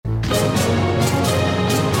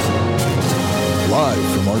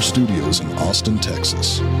Live from our studios in Austin,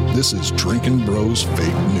 Texas, this is Drinkin' Bros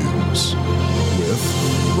Fake News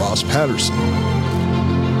with Ross Patterson,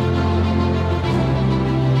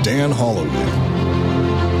 Dan Holloway,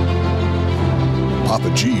 Papa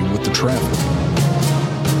G with the traffic,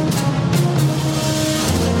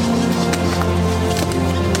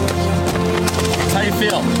 How you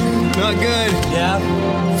feel? Not good.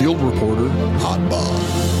 Yeah? field reporter Hot Bob,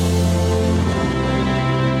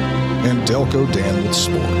 and Delco Dan with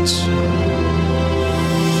sports.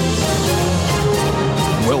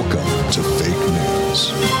 Welcome to Fake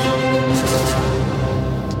News.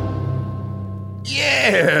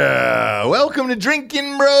 Yeah! Welcome to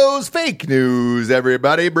Drinkin' Bros Fake News,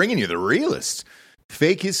 everybody. Bringing you the realest,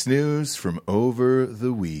 fakest news from over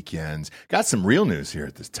the weekend. Got some real news here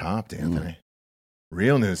at the top, Anthony.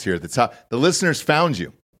 Real news here at the top. The listeners found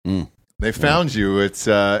you. They found you. It's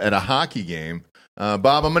at a hockey game.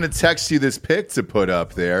 Bob, I'm going to text you this pic to put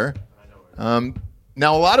up there.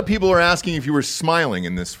 Now, a lot of people are asking if you were smiling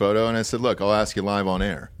in this photo, and I said, look, I'll ask you live on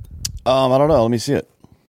air. I don't know. Let me see it.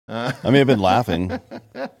 I may have been laughing.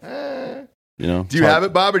 You know. Do you have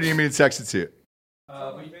it, Bob, or do you need me to text it to you?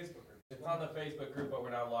 It's on the Facebook group, but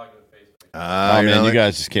we're not logged into Facebook. Oh, man, you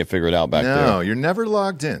guys just can't figure it out back there. No, you're never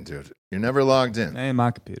logged in, dude. You're never logged in. Hey,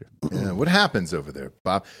 my computer. Yeah, what happens over there,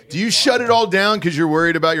 Bob? Do you shut it all down because you're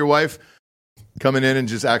worried about your wife coming in and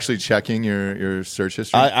just actually checking your search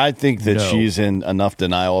history? I think that she's in enough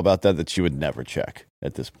denial about that she would never check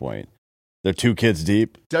at this point. They're 2 kids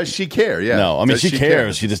deep. Does she care? Yeah. No, I mean, Does she cares.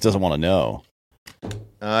 care? She just doesn't want to know.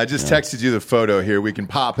 I just texted you the photo here. We can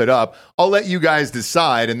pop it up. I'll let you guys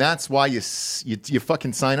decide, and that's why you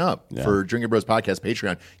fucking sign up for Drinkin' Bros Podcast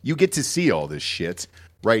Patreon. You get to see all this shit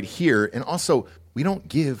right here. And also, we don't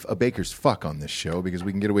give a baker's fuck on this show because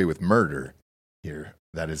we can get away with murder here.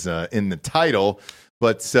 That is in the title.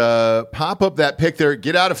 But pop up that pic there.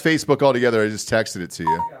 Get out of Facebook altogether. I just texted it to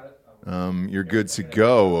you. You're good to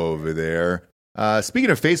go over there.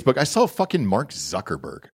 Speaking of Facebook, I saw fucking Mark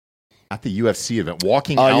Zuckerberg at the UFC event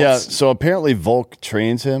walking out. Yeah, so apparently Volk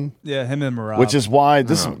trains him. Yeah, him and Morales. Which is why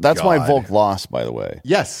that's why Volk lost, by the way.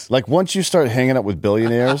 Yes. Like once you start hanging out with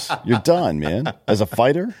billionaires, you're done, man. As a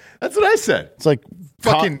fighter. That's what I said. It's like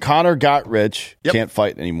Fucking Connor got rich, Yep. can't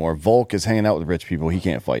fight anymore. Volk is hanging out with rich people, he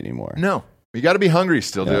can't fight anymore. No. You got to be hungry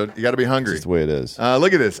still, dude. You got to be hungry. That's the way it is.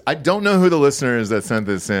 Look at this. I don't know who the listener is that sent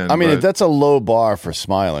this in. I mean, but that's a low bar for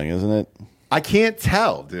smiling, isn't it? I can't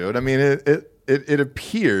tell, dude. I mean, it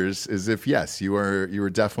appears as if, yes, you were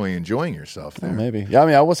definitely enjoying yourself there. Maybe. Yeah, I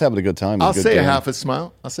mean, I was having a good time. I'll say a half a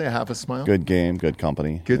smile. Good game, good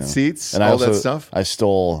company. Good seats, and all that stuff. I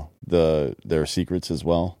stole their secrets as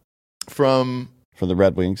well. From the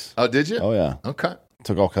Red Wings. Oh, did you? Oh, yeah. Okay.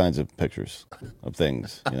 Took all kinds of pictures of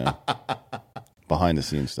things, behind the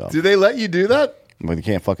scenes stuff. Do they let you do that? Well, they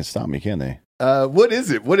can't fucking stop me, can they? What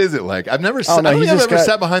is it? What is it like? I've never. I don't think I've ever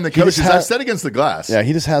sat behind the coaches. I've sat against the glass. Yeah,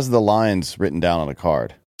 he just has the lines written down on a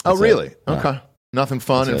card. That's really? It. Okay. Yeah. Nothing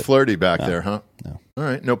fun and flirty back there, huh? No. All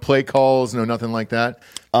right. No play calls. No nothing like that.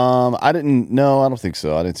 I don't think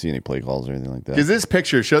so. I didn't see any play calls or anything like that. Because this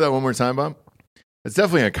picture, show that one more time, Bob. It's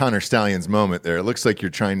definitely a Connor Stallions moment there. It looks like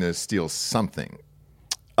you're trying to steal something.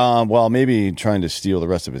 Well, maybe trying to steal the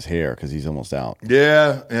rest of his hair because he's almost out.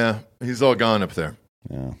 Yeah. He's all gone up there.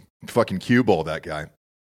 Yeah. Fucking cue ball, that guy.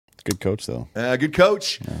 Good coach, though. Good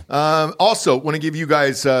coach. Yeah. Also, want to give you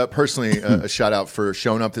guys personally a shout out for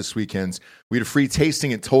showing up this weekend. We had a free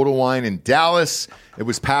tasting at Total Wine in Dallas. It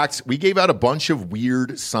was packed. We gave out a bunch of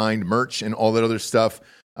weird signed merch and all that other stuff.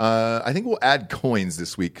 I think we'll add coins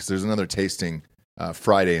this week because there's another tasting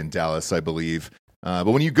Friday in Dallas, I believe. But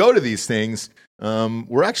when you go to these things,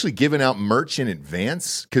 we're actually giving out merch in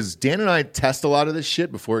advance because Dan and I test a lot of this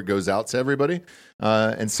shit before it goes out to everybody.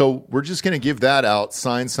 And so we're just going to give that out,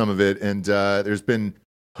 sign some of it. And there's been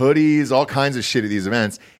hoodies, all kinds of shit at these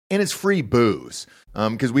events. And it's free booze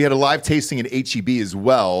because we had a live tasting at HEB as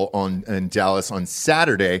well in Dallas on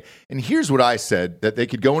Saturday. And here's what I said, that they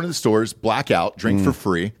could go into the stores, black out, drink for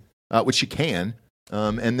free, which you can.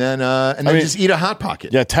 And then just eat a Hot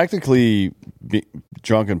Pocket. Yeah, technically,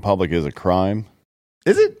 drunk in public is a crime.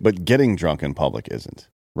 Is it? But getting drunk in public isn't,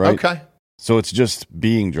 right? Okay. So it's just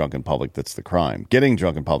being drunk in public that's the crime. Getting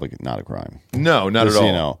drunk in public is not a crime. No, not at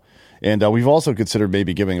all. And we've also considered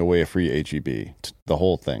maybe giving away a free HEB, the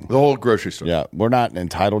whole thing. The whole grocery store. Yeah, we're not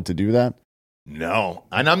entitled to do that. No.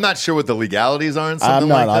 And I'm not sure what the legalities are in something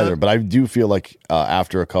like that. I'm not either, but I do feel like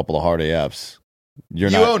after a couple of hard AFs, you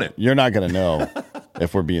own it. You're not going to know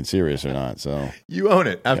if we're being serious or not. So you own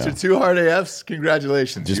it. After 2 hard AFs,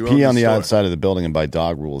 congratulations. Just pee on the outside of the building, and by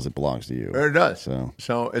dog rules, it belongs to you. It does.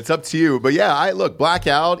 So it's up to you. But yeah, look, black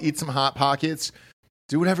out, eat some Hot Pockets,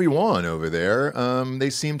 do whatever you want over there. They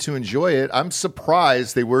seem to enjoy it. I'm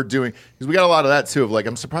surprised they were doing, because we got a lot of that too, of like,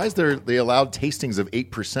 I'm surprised they allowed tastings of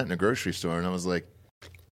 8% in a grocery store. And I was like,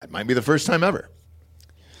 that might be the first time ever.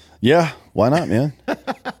 Yeah, why not, man?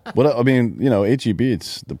 HEB,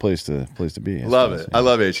 it's the place to be. Love it. I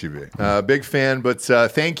love HEB. Big fan, but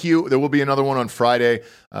thank you. There will be another one on Friday.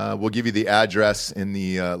 We'll give you the address and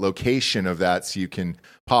the location of that so you can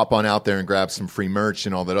pop on out there and grab some free merch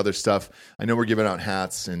and all that other stuff. I know we're giving out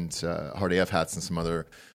hats and Hard AF hats and some other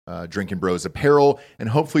Drinking Bros apparel, and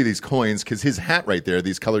hopefully these coins, because his hat right there,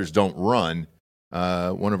 these colors don't run.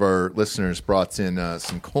 One of our listeners brought in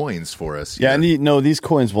some coins for us. Yeah, and these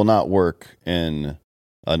coins will not work in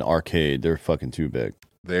an arcade. They're fucking too big.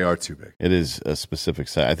 They are too big. It is a specific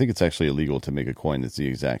size. I think it's actually illegal to make a coin that's the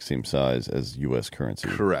exact same size as U.S. currency.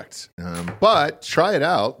 Correct. But try it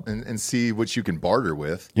out and see what you can barter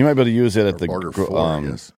with. You might be able to use it at at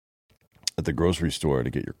the grocery store to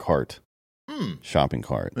get your cart, shopping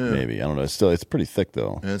cart. Yeah. Maybe, I don't know. It's pretty thick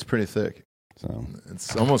though. Yeah, it's pretty thick. So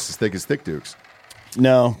it's almost as thick as Thick Dukes.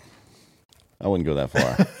 No, I wouldn't go that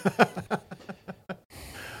far.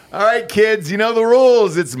 All right, kids, you know the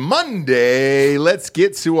rules. It's Monday. Let's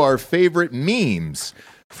get to our favorite memes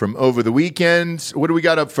from over the weekend. What do we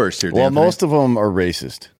got up first here, Well, D'Anthony? most of them are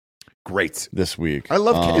racist. Great. This week. I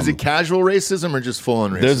love is it casual racism or just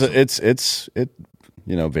full-on racism? It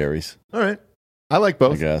varies. All right. I like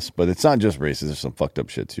both. I guess, but it's not just racist. There's some fucked up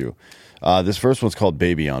shit, too. This first one's called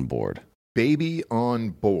Baby on Board. Baby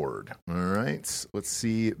on board. All right. Let's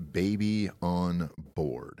see. Baby on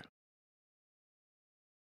board.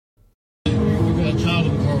 You got a child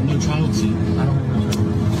in the car with no child seat. I don't remember.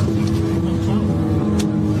 No child.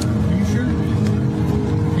 Are you sure?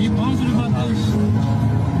 Are you positive about this?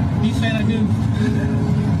 He said I do.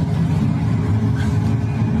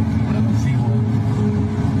 I don't see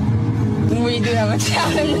one. We do have a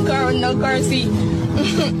child in the car with no car seat.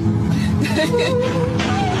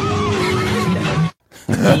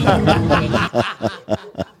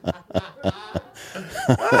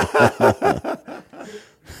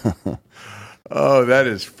 Oh, that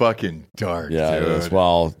is fucking dark. Yeah, dude. it is.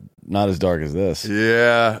 Well, not as dark as this.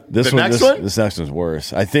 Yeah. This next one's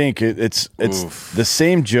worse. I think it's the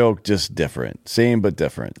same joke, just different. Same but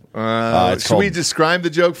different. Should we describe the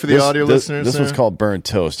joke for the audio listeners? This one's called Burnt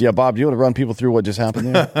Toast. Yeah, Bob, do you want to run people through what just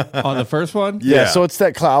happened there? On the first one? Yeah, so it's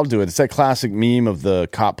that I'll do it. It's that classic meme of the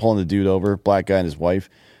cop pulling the dude over, black guy and his wife.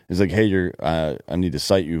 He's like, hey, I need to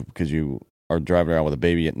cite you because you are driving around with a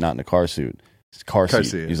baby not in a car seat. Car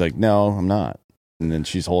seat. He's like, no, I'm not. And then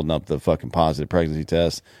she's holding up the fucking positive pregnancy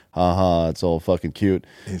test. It's all fucking cute.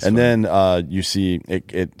 Then you see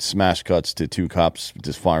it smash cuts to two cops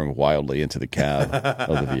just firing wildly into the cab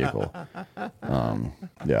of the vehicle.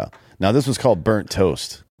 Yeah. Now this was called Burnt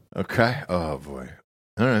Toast. Okay. Oh boy.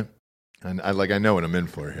 All right. And I know what I'm in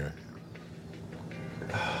for here.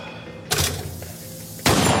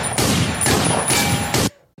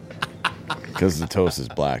 Because the toast is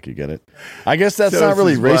black, you get it? I guess that's not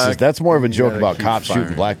really racist. Black. That's more of a joke about cops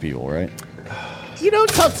shooting black people, right?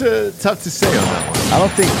 Tough to say on that one. I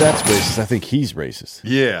don't think that's racist. I think he's racist.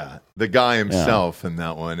 Yeah, the guy himself in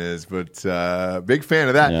that one is, but big fan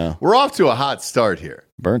of that. Yeah. We're off to a hot start here.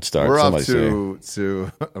 Burnt start. We're off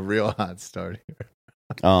to a real hot start here.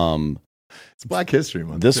 It's Black History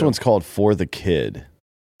Month. This one's called For the Kid.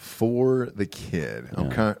 For the Kid. Yeah.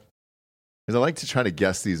 Okay. Because I like to try to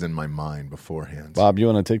guess these in my mind beforehand. Bob, you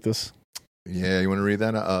want to take this? Yeah, you want to read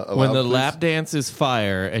that aloud, when the please? lap dance is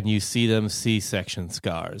fire and you see them C-section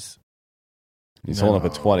scars. He's holding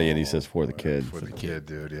up a 20 and he says for the kid. For the kid,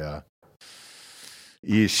 dude, yeah.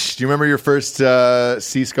 Yeesh. Do you remember your first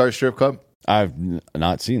C-Scar strip club? I've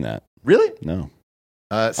not seen that. Really? No.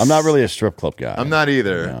 I'm not really a strip club guy. I'm not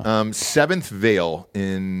either. No. Seventh Veil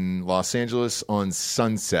in Los Angeles on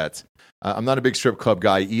Sunset. I'm not a big strip club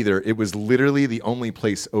guy either. It was literally the only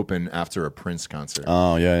place open after a Prince concert.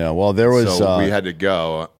 Oh, yeah. Well, there was... So we had to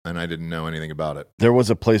go, and I didn't know anything about it. There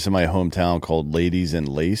was a place in my hometown called Ladies in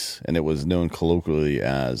Lace, and it was known colloquially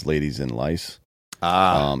as Ladies in Lice.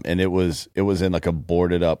 And it was in like a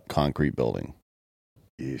boarded up concrete building.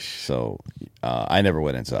 Yeesh. So I never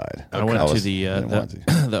went inside. I went to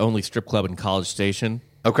the only strip club in College Station.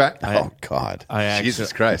 Okay. Oh, God.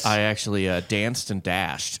 Jesus Christ. I actually danced and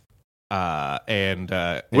dashed. What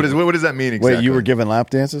does that mean exactly? Wait, you were given lap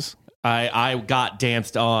dances? I got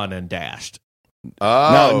danced on and dashed.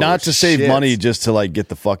 Oh, no, not to save money, just to like get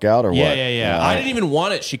the fuck out, or what? Yeah. I didn't even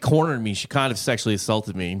want it. She cornered me. She kind of sexually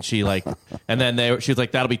assaulted me, and she like, and then she was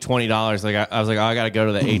like, "That'll be $20." Like I was like, "Oh, I gotta go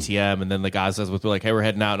to the ATM," and then the guy says, "We're like, hey, we're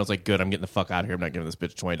heading out," and I was like, "Good, I'm getting the fuck out of here. I'm not giving this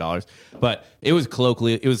bitch $20." But it was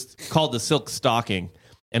colloquially, it was called the silk stocking.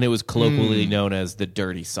 and it was colloquially known as the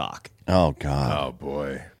dirty sock. Oh God. Oh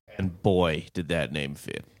boy. And boy, did that name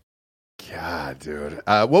fit. God, dude.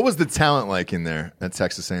 What was the talent like in there at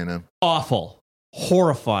Texas A&M? Awful.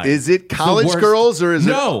 Horrifying. Is it college worst- girls or is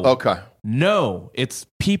No. it? Okay. No, it's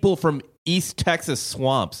people from East Texas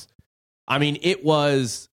swamps. I mean, it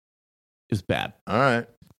was bad. All right.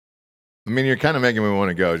 I mean, you're kind of making me want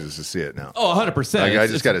to go just to see it now. Oh, 100%. Like, I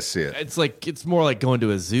just got to see it. It's more like going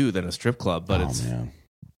to a zoo than a strip club, but man.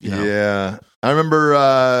 You know. Yeah. I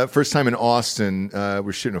remember first time in Austin,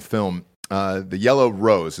 we're shooting a film. The Yellow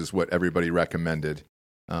Rose is what everybody recommended.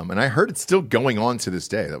 And I heard it's still going on to this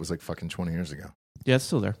day. That was like fucking 20 years ago. Yeah, it's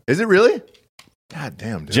still there. Is it really? God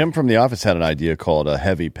damn, dude. Jim from The Office had an idea called a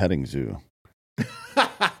heavy petting zoo.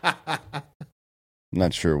 I'm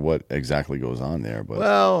not sure what exactly goes on there, but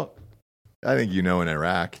Well, I think you know in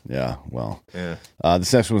Iraq. yeah, well. Yeah.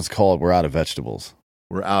 This next one's called We're Out of Vegetables.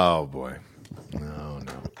 Oh, boy. No.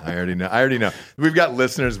 I already know. We've got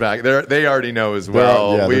listeners back. They already know as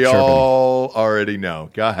well. They're We chirping. all already know.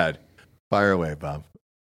 Go ahead. Fire away, Bob.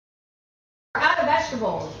 Out of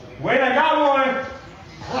vegetables. Wait, I got one.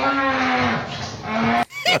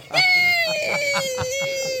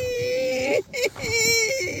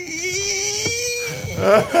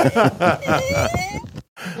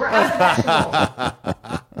 We're out of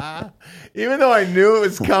vegetables. Even though I knew it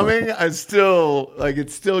was coming, I still, it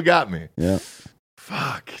still got me. Yeah.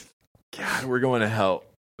 Fuck. God, we're going to hell.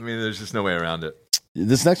 I mean, there's just no way around it.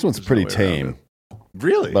 This next one's pretty no way around tame,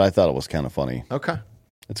 Really? but I thought it was kind of funny. Okay.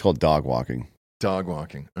 It's called Dog Walking. Dog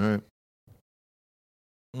walking. All right.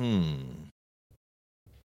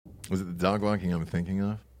 Was it the dog walking I'm thinking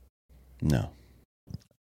of? No.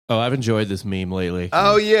 Oh, I've enjoyed this meme lately.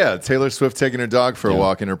 Oh, yeah. Taylor Swift taking her dog for a Yeah.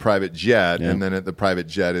 walk in her private jet. Yeah. And then the private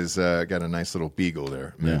jet is got a nice little beagle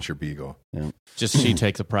there, miniature beagle. Just she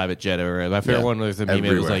takes a private jet over. My favorite Yeah. one was a meme. It was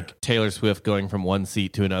Everywhere. like Taylor Swift going from one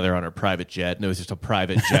seat to another on her private jet, and it was just a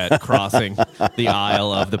private jet crossing the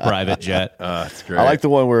aisle of the private jet. That's great. I like the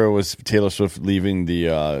one where it was Taylor Swift leaving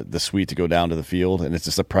the suite to go down to the field, and it's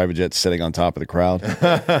just a private jet sitting on top of the crowd.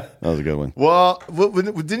 That was a good one. Well,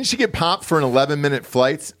 didn't she get popped for an 11-minute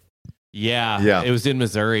flight? Yeah, it was in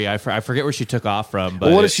Missouri. I forget where she took off from. But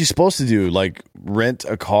Well, what is she supposed to do? Like rent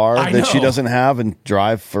a car I that she know. doesn't have and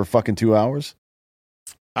drive for fucking 2 hours?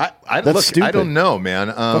 That's That's look, stupid. I don't know, man.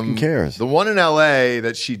 Fucking cares. The one in LA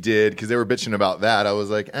that she did, because they were bitching about that, I was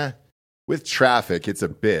like, with traffic, it's a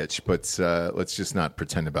bitch, but let's just not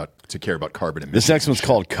pretend to care about carbon emissions. This next one's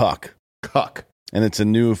called Cuck, Cuck. and it's a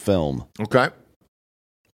new film Okay.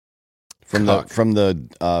 from Cuck.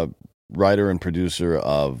 the writer and producer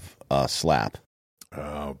of Slap.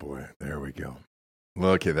 Oh, boy. There we go.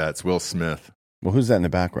 Look at that. It's Will Smith. Well, who's that in the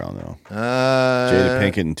background though? Jada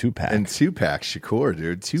Pinkett and Tupac. And Tupac Shakur,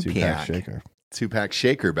 dude. Tupac Shaker. Tupac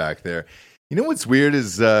Shaker back there. You know what's weird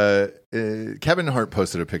is Kevin Hart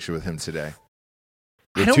posted a picture with him today.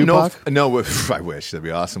 With I don't know. Tupac? I wish that'd be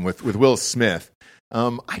awesome with Will Smith.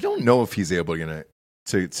 I don't know if he's able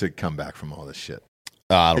to come back from all this shit.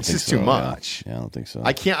 I don't It's think just so, too yeah. much. Yeah, I don't think so.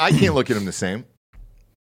 I can't look at him the same.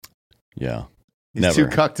 Yeah. He's Never. too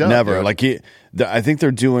cucked up. Never. dude. Like I think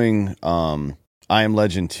they're doing I Am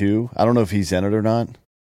Legend 2. I don't know if he's in it or not.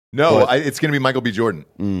 No, But- it's going to be Michael B.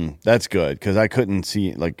 Jordan. That's good because I couldn't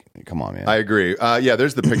see. Like, come on, man. I agree. Yeah,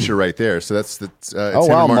 there's the picture right there. So that's it's oh him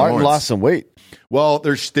wow, and Martin Lawrence. lost some weight. Well,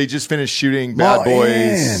 they just finished shooting Bad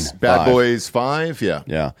Martin. Boys 5. Yeah.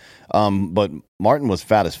 Yeah. But Martin was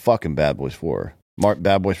fat as fuck in Bad Boys 4.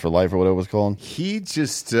 Bad Boys for Life or whatever it was called. He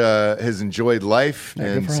just has enjoyed life Yeah,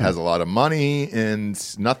 good and for him. has a lot of money and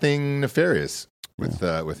nothing nefarious with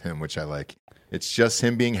him, which I like. It's just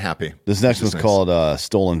him being happy. This next Which is one's nice. called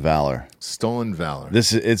Stolen Valor. Stolen Valor.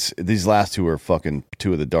 These last two are fucking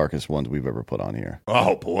two of the darkest ones we've ever put on here.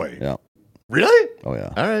 Oh, boy. Yeah. Really? Oh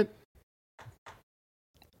yeah. All right.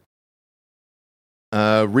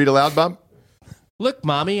 Read aloud, Bob. Look,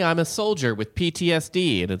 mommy, I'm a soldier with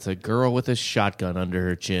PTSD, and it's a girl with a shotgun under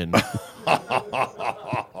her chin.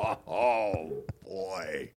 Oh,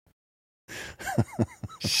 boy.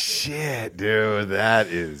 Shit, dude. That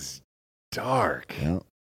is dark. Yeah.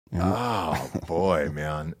 Oh, boy,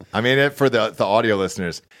 man. I mean, for the audio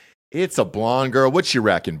listeners, it's a blonde girl. What you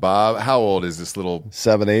reckon, Bob? How old is this little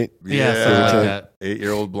 7, 8. Yeah, something like that.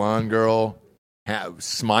 8-year-old blonde girl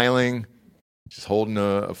smiling, just holding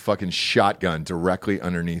a fucking shotgun directly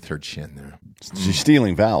underneath her chin there. She's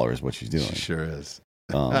stealing valor is what she's doing. She sure is.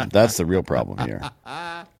 That's the real problem here.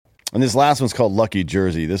 And this last one's called Lucky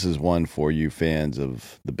Jersey. This is one for you fans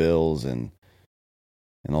of the Bills and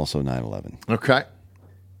also 9/11. Okay.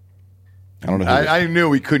 I don't know. I knew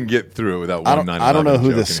we couldn't get through it without one. I don't know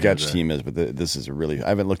who the sketch team is, but this is I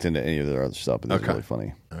haven't looked into any of their other stuff, but this is really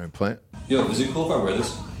funny. All right, play it. Yo, is it cool if I wear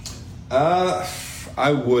this?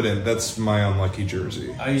 I wouldn't. That's my unlucky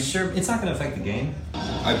jersey. Are you sure it's not going to affect the game?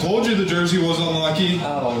 I told you the jersey was unlucky.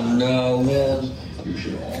 Oh no, man! You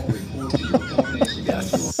should all report to your teammates.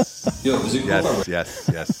 Yes. Yo, is it cool if I wear? Yes.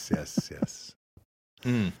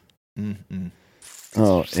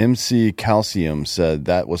 Oh, MC Calcium said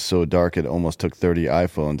that was so dark it almost took 30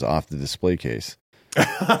 iPhones off the display case.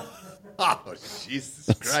 Oh,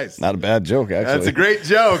 Jesus Christ. Not a bad joke, actually. That's a great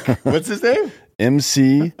joke. What's his name?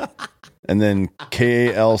 MC and then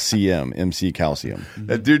KALCM, MC Calcium.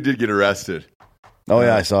 That dude did get arrested. Oh,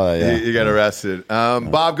 yeah, I saw that, yeah. He got arrested.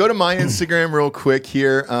 Bob, go to my Instagram real quick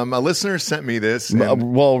here. A listener sent me this.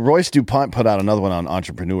 Well, Royce DuPont put out another one on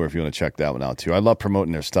Entrepreneur if you want to check that one out, too. I love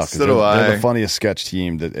promoting their stuff because they're the funniest sketch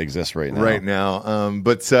team that exists right now.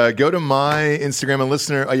 But go to my Instagram. A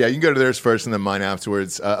listener, you can go to theirs first and then mine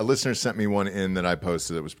afterwards. A listener sent me one in that I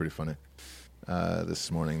posted that was pretty funny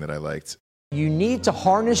this morning that I liked. You need to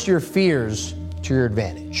harness your fears to your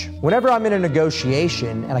advantage. Whenever I'm in a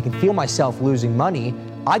negotiation and I can feel myself losing money,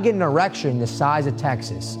 I get an erection the size of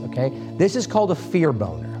Texas, okay? This is called a fear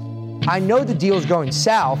boner. I know the deal's going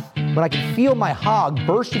south when I can feel my hog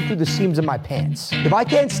bursting through the seams of my pants. If I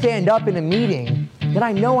can't stand up in a meeting, then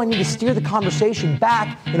I know I need to steer the conversation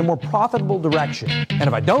back in a more profitable direction. And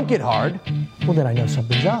if I don't get hard, well, then I know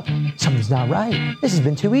something's up. Something's not right. This has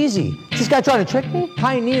been too easy. Is this guy trying to trick me?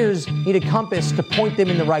 Pioneers need a compass to point them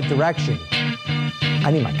in the right direction. I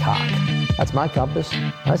need my cock. That's my compass.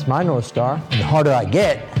 That's my North Star. And the harder I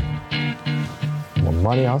get, the more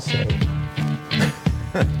money I'll save.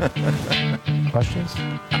 Questions?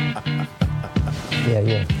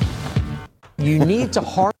 Yeah. You need to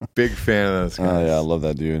harness. Big fan of those guys. Oh, yeah, I love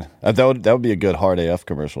that dude. That would be a good Hard AF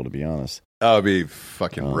commercial, to be honest. That would be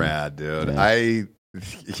fucking rad, dude.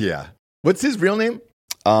 Yeah. What's his real name?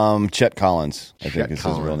 Chet Collins, I think is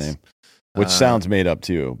his real name. Which sounds made up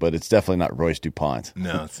too, but it's definitely not Royce DuPont.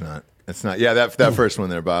 No, it's not. It's not. Yeah, that first one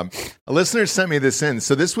there, Bob. A listener sent me this in.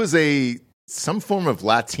 So this was some form of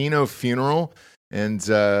Latino funeral, and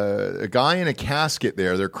a guy in a casket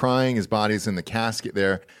there. They're crying. His body's in the casket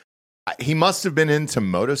there. He must have been into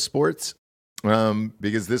motorsports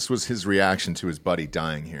because this was his reaction to his buddy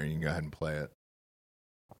dying here. You can go ahead and play it.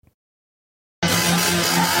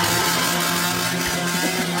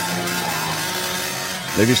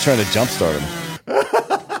 Maybe he's trying to jumpstart him.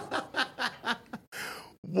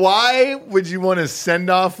 Why would you want to send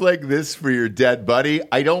off like this for your dead buddy?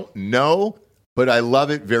 I don't know, but I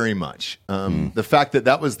love it very much. The fact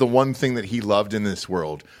that was the one thing that he loved in this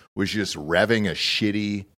world was just revving a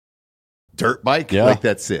shitty dirt bike. Yeah. Like,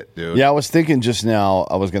 that's it, dude. Yeah, I was thinking just now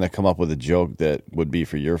I was going to come up with a joke that would be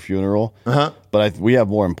for your funeral. But we have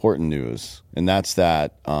more important news, and that's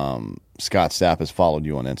that Scott Stapp has followed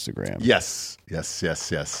you on Instagram. Yes.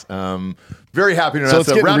 Very happy to announce.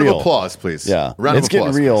 So a round real. of applause, please. Yeah, it's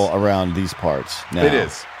getting real around these parts now. It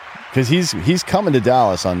is. Because he's coming to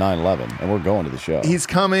Dallas on 9/11, and we're going to the show. He's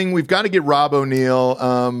coming. We've got to get Rob O'Neill.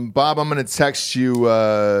 Bob, I'm going to text you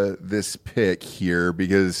this pic here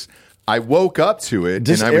because I woke up to it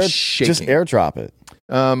and I was shaking. Just airdrop it.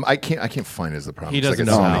 I can't find it as the problem. He doesn't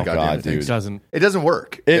know. know. God, dude. It doesn't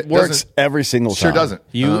work. It works every single time. Sure doesn't.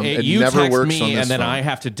 You never text works me on this and then phone. I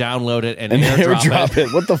have to download it and airdrop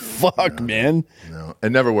it. What the fuck, man? No,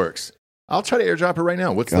 it never works. I'll try to airdrop it right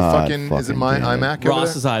now. What's the fucking is it my iMac?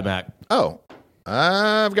 Ross's iMac. Oh,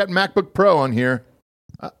 I've got MacBook Pro on here.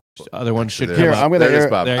 Other one should Here, I'm going to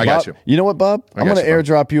Bob. I got you. You know what, Bob? I'm going to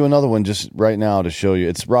airdrop you another one just right now to show you.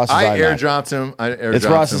 It's Ross's iMac. Airdropped him. It's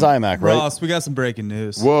Ross's iMac, right? Ross, we got some breaking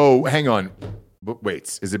news. Whoa, hang on.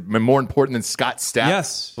 Wait, is it more important than Scott Stapp?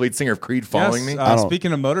 Yes. Lead singer of Creed following me?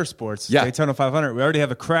 Speaking of motorsports, Yeah. Daytona 500, we already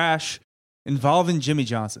have a crash involving Jimmy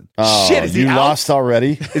Johnson. Oh, Shit, is he out? lost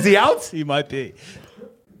already? Is he out? He might be.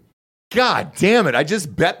 God damn it. I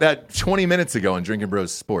just bet that 20 minutes ago on Drinking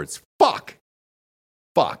Bros Sports. Fuck.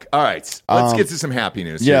 All right. Let's get to some happy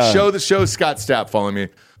news. Yeah. Show Scott Stapp following me,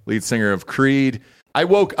 lead singer of Creed. I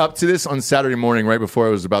woke up to this on Saturday morning right before I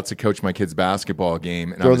was about to coach my kids' basketball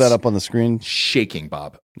game. And Throw that up on the screen. Shaking,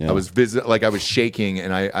 Bob. Yeah. I was shaking,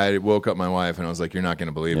 and I woke up my wife, and I was like, "You're not going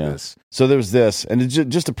to believe this." So there's this, and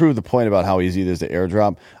just to prove the point about how easy it is to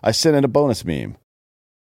airdrop, I sent in a bonus meme.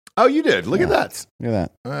 Oh, you did. Look at that. Look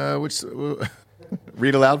at that.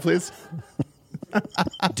 Read aloud, please.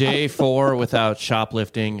 Day 4 without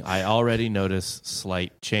shoplifting. I already notice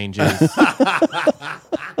slight changes.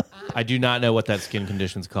 I do not know what that skin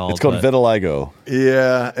condition's called. It's called vitiligo.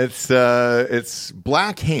 Yeah, it's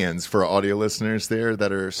black hands for audio listeners there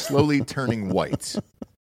that are slowly turning white.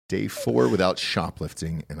 Day 4 without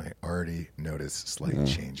shoplifting, and I already noticed slight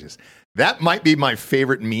changes. That might be my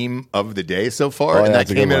favorite meme of the day so far, and that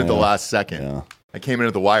came in at the last second. Yeah. I came in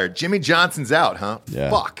at the wire. Jimmy Johnson's out, huh? Yeah.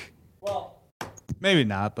 Fuck. Well, maybe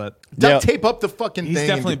not, but duct tape up the fucking he's thing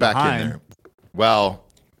definitely and get back behind. in there. Well,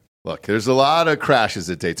 look, there's a lot of crashes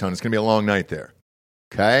at Daytona. It's going to be a long night there.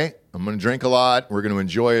 Okay? I'm going to drink a lot. We're going to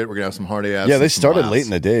enjoy it. We're going to have some hard AFs. Yeah, they started late in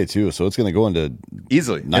the day, too, so it's going to go into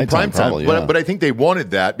easily nighttime, in prime time. Probably, but I think they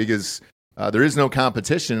wanted that because there is no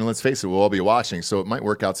competition, and let's face it, we'll all be watching, so it might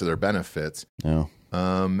work out to their benefit. Yeah.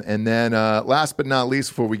 And then last but not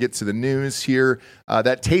least, before we get to the news here,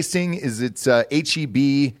 that tasting is at HEB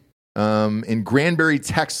in Granbury,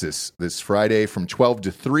 Texas, this Friday from 12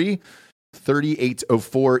 to 3,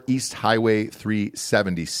 3804 East Highway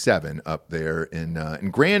 377 up there in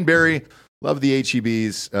Granbury. Love the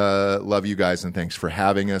HEBs. Love you guys, and thanks for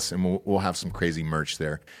having us. And we'll have some crazy merch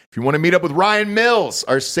there. If you want to meet up with Ryan Mills,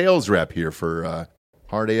 our sales rep here for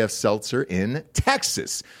Hard AF Seltzer in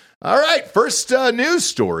Texas. All right, first news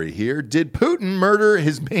story here. Did Putin murder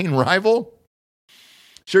his main rival?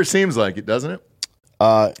 Sure seems like it, doesn't it?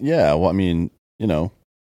 Yeah, well, I mean,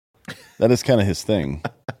 that is kind of his thing.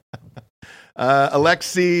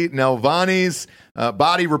 Alexei Navalny's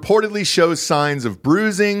body reportedly shows signs of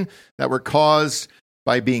bruising that were caused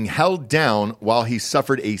by being held down while he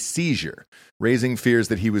suffered a seizure, raising fears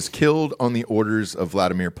that he was killed on the orders of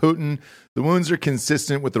Vladimir Putin. The wounds are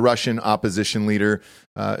consistent with the Russian opposition leader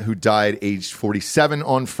who died aged 47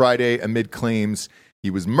 on Friday amid claims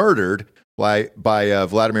he was murdered by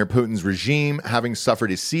Vladimir Putin's regime, having suffered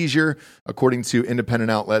a seizure, according to independent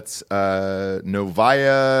outlets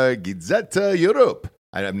Novaya Gazeta Europe.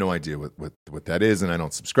 I have no idea what that is, and I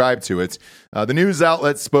don't subscribe to it. The news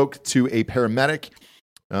outlet spoke to a paramedic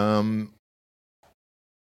on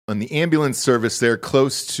the ambulance service there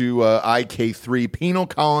close to IK3 penal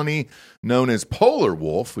colony known as Polar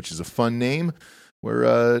Wolf, which is a fun name, where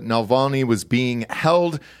Navalny was being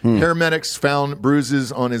held. Paramedics found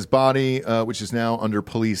bruises on his body, which is now under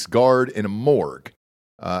police guard in a morgue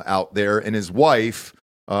out there. And his wife,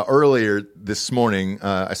 earlier this morning,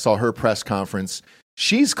 I saw her press conference.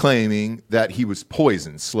 She's claiming that he was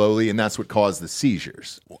poisoned slowly, and that's what caused the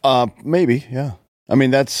seizures. Maybe, yeah. I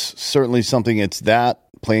mean, that's certainly something. It's that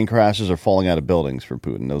plane crashes or falling out of buildings for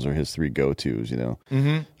Putin. Those are his three go-tos,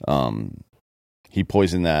 Mm-hmm. He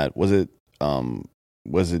poisoned that.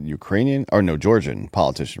 Was it Ukrainian or no, Georgian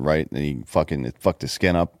politician, right? And he fucked his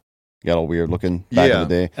skin up. Got all weird looking back in the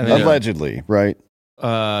day. And then, allegedly, right?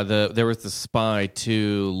 There was the spy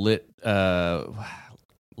too,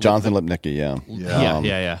 Jonathan Lipnicki, yeah.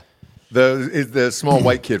 Yeah. The small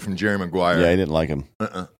white kid from Jerry Maguire. Yeah, he didn't like him.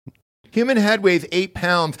 Human head weighs 8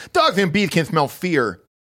 pounds. Dog and beef can smell fear.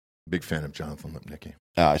 Big fan of Jonathan Lipnicki.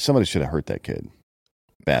 Somebody should have hurt that kid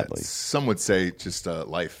badly. Some would say just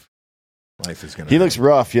life. Life is going to. He looks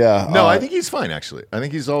rough, yeah. No, I think he's fine. Actually, I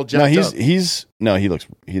think he's all jacked up. He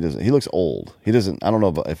looks old. He doesn't. I don't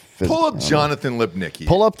know if pull up Jonathan Lipnicki.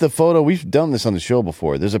 Pull up the photo. We've done this on the show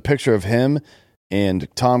before. There's a picture of him and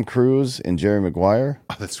Tom Cruise and Jerry Maguire.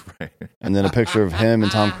 Oh, that's right. And then a picture of him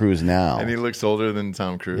and Tom Cruise now. And he looks older than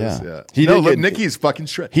Tom Cruise. Yeah. Lipnicki's fucking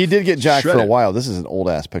shredded. He did get jacked for a while. This is an old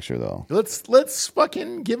ass picture though. Let's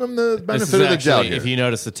fucking give him the benefit of the doubt here. If you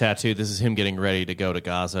notice the tattoo, this is him getting ready to go to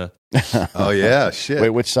Gaza. Oh yeah, shit. Wait,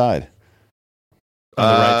 which side? On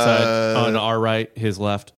the right side. On our right, his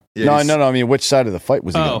left. Yeah, no. I mean, which side of the fight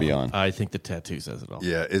was he going to be on? I think the tattoo says it all.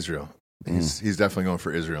 Yeah, Israel. He's definitely going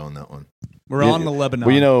for Israel in that one. We're on the Lebanon.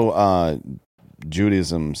 Well,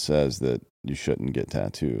 Judaism says that you shouldn't get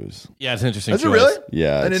tattoos. Yeah, it's interesting. Is it really?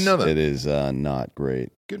 Yeah, I didn't know that. It is not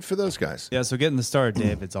great. Good for those guys. Yeah, so getting the Star of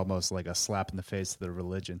David's almost like a slap in the face to their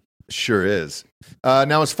religion. Sure is.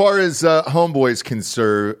 Now, as far as Homeboy's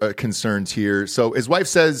concerned here, so his wife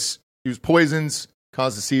says he was poisoned,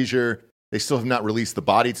 caused a seizure. They still have not released the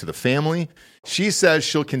body to the family. She says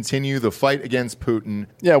she'll continue the fight against Putin.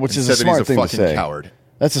 Yeah, which is a smart thing to say. Coward.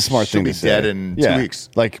 That's a smart thing to say. She'll be dead in 2 weeks.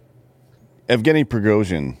 Like, Evgeny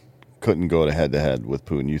Prigozhin couldn't go head-to-head with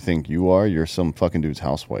Putin. You think you are? You're some fucking dude's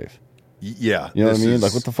housewife. Yeah. You know what I mean?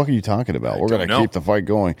 Like, what the fuck are you talking about? We're going to keep the fight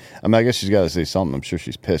going. I mean, I guess she's got to say something. I'm sure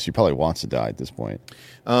she's pissed. She probably wants to die at this point.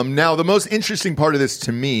 Now, the most interesting part of this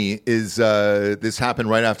to me is this happened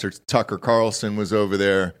right after Tucker Carlson was over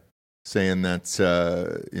there saying that,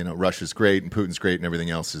 Russia's great and Putin's great and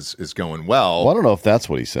everything else is going well. Well, I don't know if that's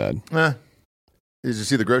what he said. Did you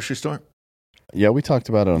see the grocery store? Yeah, we talked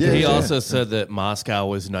about it on Thursday. He also said that Moscow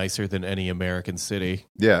was nicer than any American city.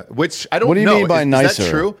 Yeah, which I don't know. What do you mean by nicer? Is that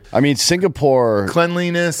true? I mean, Singapore...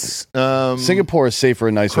 Cleanliness. Singapore is safer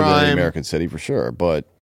and nicer than crime. any American city, for sure, but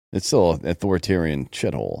it's still an authoritarian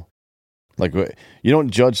shithole. Like, you don't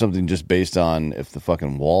judge something just based on if the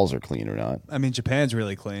fucking walls are clean or not. I mean, Japan's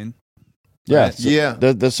really clean. Yeah, Right. Yeah.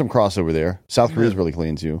 There's some crossover there. South Korea's really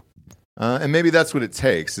clean, too. And maybe that's what it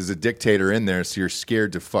takes, is a dictator in there, so you're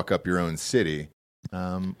scared to fuck up your own city.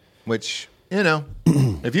 Which,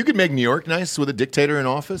 if you could make New York nice with a dictator in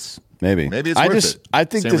office, Maybe it's worth it. I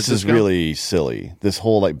think San this is Francisco? really silly. This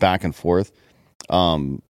whole like back and forth.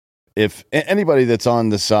 If anybody that's on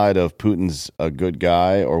the side of Putin's a good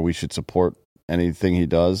guy or we should support anything he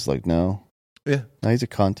does, like no, he's a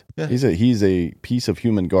cunt. Yeah. He's a piece of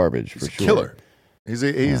human garbage He's for a sure. killer. He's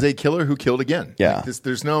a killer who killed again. Yeah, Like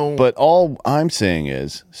there's no. But all I'm saying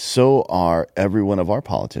is, so are every one of our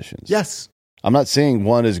politicians. Yes. I'm not saying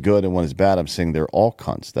one is good and one is bad. I'm saying they're all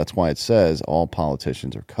cunts. That's why it says all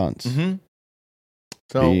politicians are cunts. Mm-hmm.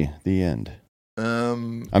 So the end.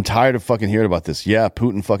 I'm tired of fucking hearing about this. Yeah,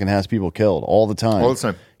 Putin fucking has people killed all the time. All the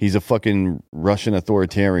time. He's a fucking Russian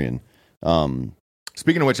authoritarian.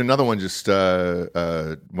 Speaking of which, another one just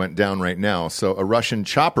went down right now. So a Russian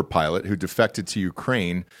chopper pilot who defected to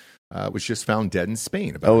Ukraine was just found dead in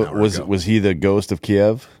Spain about an hour ago. Was he the ghost of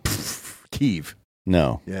Kiev? Kyiv.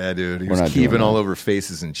 No. Yeah, dude. He We're was not doing Kieving all that. over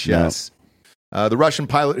faces and chests. The Russian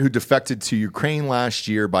pilot who defected to Ukraine last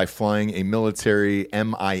year by flying a military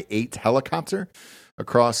Mi-8 helicopter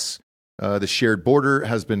across the shared border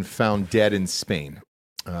has been found dead in Spain.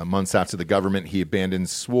 Months after the government he abandoned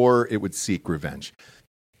swore it would seek revenge.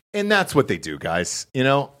 And that's what they do, guys.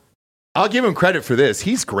 I'll give him credit for this.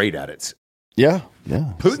 He's great at it. Yeah.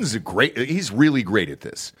 Putin's he's really great at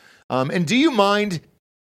this. And do you mind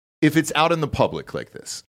if it's out in the public like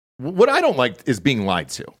this? What I don't like is being lied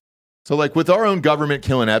to. So like with our own government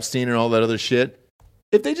killing Epstein and all that other shit,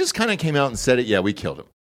 if they just kind of came out and said it, yeah, we killed him.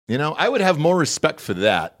 I would have more respect for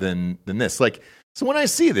that than this. Like, so when I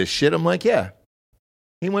see this shit, I'm like, yeah,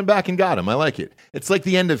 he went back and got him. I like it. It's like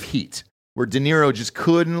the end of Heat, where De Niro just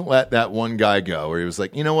couldn't let that one guy go, where he was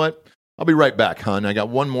like, you know what? I'll be right back, hon. I got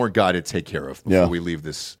one more guy to take care of before we leave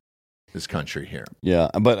this country here. Yeah,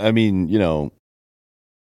 but I mean,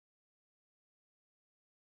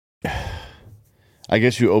 I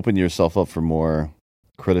guess you open yourself up for more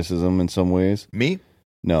criticism in some ways. Me?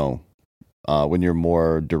 No. When you're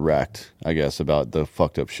more direct, I guess, about the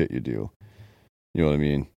fucked up shit you do. You know what I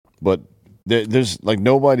mean? But there's like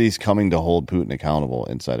nobody's coming to hold Putin accountable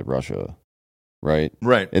inside of Russia, right?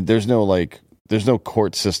 Right. There's no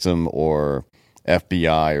court system or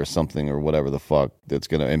FBI or something or whatever the fuck that's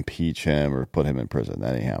going to impeach him or put him in prison.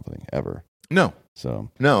 That ain't happening ever. No. So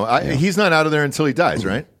he's not out of there until he dies,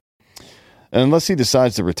 right? Unless he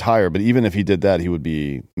decides to retire, but even if he did that, he would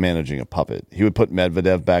be managing a puppet. He would put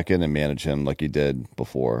Medvedev back in and manage him like he did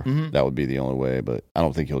before. Mm-hmm. That would be the only way, but I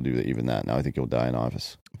don't think he'll do even that. Now I think he'll die in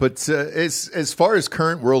office. But as far as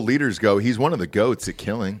current world leaders go, he's one of the goats at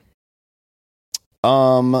killing.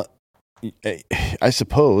 I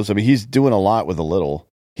suppose. I mean, he's doing a lot with a little.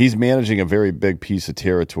 He's managing a very big piece of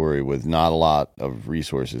territory with not a lot of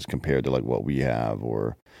resources compared to like what we have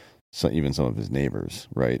or even some of his neighbors,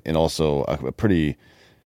 right? And also a pretty,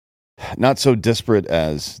 not so disparate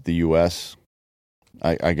as the U.S.,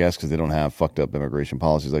 I guess, because they don't have fucked up immigration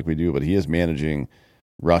policies like we do, but he is managing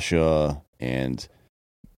Russia and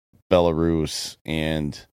Belarus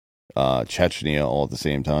and Chechnya all at the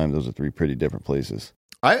same time. Those are three pretty different places.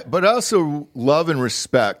 But I also love and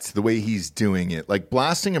respect the way he's doing it. Like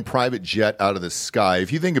blasting a private jet out of the sky.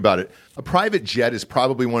 If you think about it, a private jet is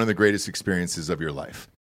probably one of the greatest experiences of your life.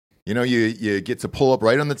 You get to pull up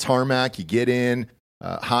right on the tarmac. You get in.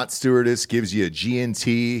 Hot stewardess gives you a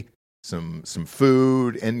G&T, some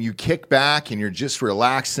food, and you kick back and you're just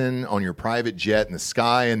relaxing on your private jet in the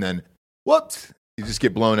sky. And then, whoops, you just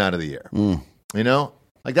get blown out of the air.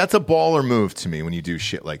 Like that's a baller move to me when you do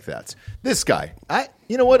shit like that. This guy,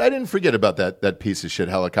 you know what? I didn't forget about that piece of shit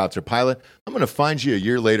helicopter pilot. I'm going to find you a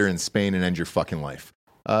year later in Spain and end your fucking life.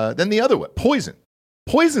 Then the other one, poison.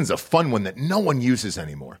 Poison's a fun one that no one uses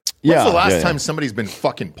anymore. When's the last time somebody's been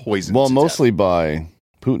fucking poisoned? Well, mostly by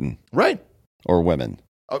Putin. Right. Or women.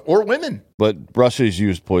 Or women. But Russia's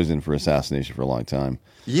used poison for assassination for a long time.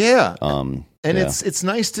 Yeah. It's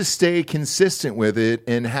nice to stay consistent with it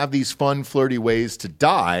and have these fun, flirty ways to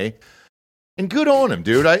die. And good on him,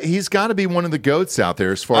 dude. He's got to be one of the goats out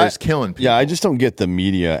there as far as killing people. Yeah, I just don't get the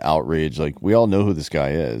media outrage. Like, we all know who this guy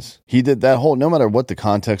is. He did that whole, no matter what the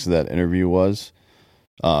context of that interview was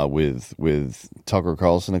with Tucker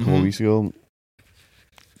Carlson a couple weeks ago,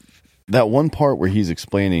 that one part where he's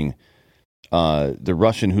explaining the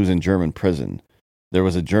Russian who's in German prison. There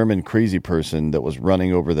was a German crazy person that was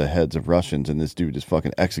running over the heads of Russians, and this dude just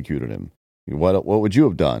fucking executed him. What would you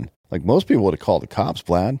have done? Like, most people would have called the cops,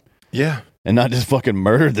 Vlad. Yeah. And not just fucking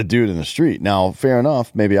murdered the dude in the street. Now, fair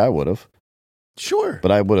enough, maybe I would have. Sure.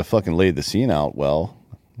 But I would have fucking laid the scene out well.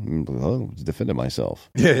 Defended myself.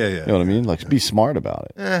 Yeah. You know what I mean? Like, be smart about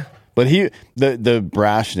it. But the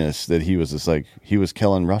brashness that he was just like, he was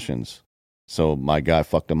killing Russians. So my guy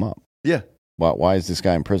fucked him up. Yeah. Why is this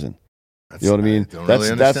guy in prison? You know what I mean?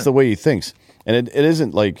 Really that's the way he thinks. And it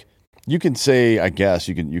isn't like, you can say, I guess,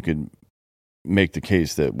 you could make the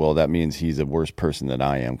case that, well, that means he's a worse person than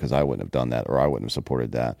I am because I wouldn't have done that or I wouldn't have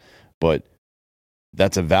supported that. But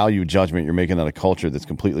that's a value judgment you're making on a culture that's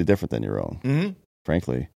completely different than your own,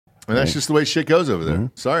 frankly. And that's just the way shit goes over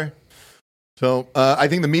there. Sorry. So I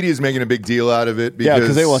think the media is making a big deal out of it.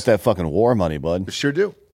 Because they want that fucking war money, bud. They sure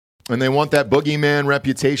do. And they want that boogeyman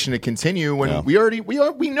reputation to continue when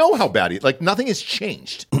we know how bad he, like, nothing has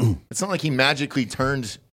changed. It's not like he magically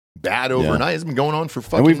turned bad overnight. It's been going on for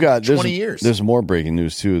fucking 20 years. There's more breaking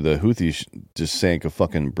news too. The Houthis just sank a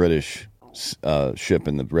fucking British ship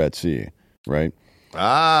in the Red Sea, right?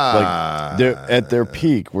 Like at their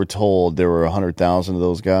peak, we're told there were 100,000 of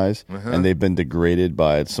those guys, and they've been degraded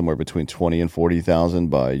by somewhere between 20 and 40,000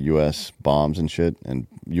 by U.S. bombs and shit, and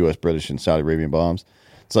U.S., British, and Saudi Arabian bombs.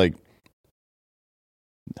 It's like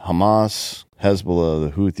Hamas, Hezbollah,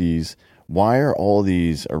 the Houthis. Why are all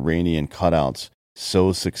these Iranian cutouts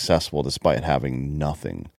so successful despite having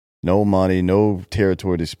nothing? No money, no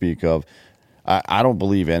territory to speak of. I don't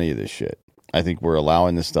believe any of this shit. I think we're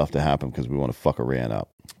allowing this stuff to happen because we want to fuck Iran up.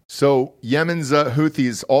 So Yemen's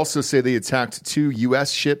Houthis also say they attacked 2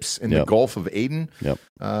 U.S. ships in the Gulf of Aden.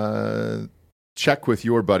 Check with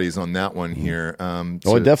your buddies on that one here.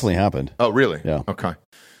 It definitely happened. Oh, really? Yeah. Okay.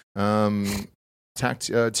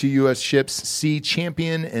 Attacked 2 U.S. ships, Sea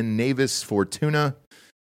Champion and Navis Fortuna,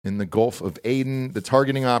 in the Gulf of Aden. The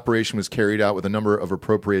targeting operation was carried out with a number of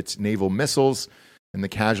appropriate naval missiles, and the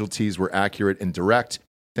casualties were accurate and direct,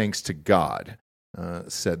 thanks to God,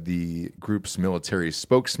 said the group's military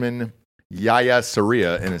spokesman, Yahya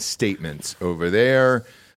Sarria, in a statement over there.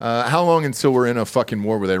 How long until we're in a fucking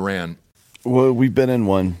war with Iran? Well, we've been in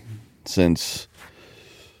one since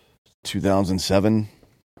 2007.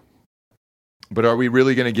 But are we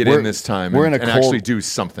really going to get in this time and actually do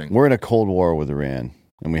something? We're in a Cold War with Iran,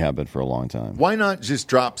 and we have been for a long time. Why not just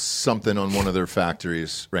drop something on one of their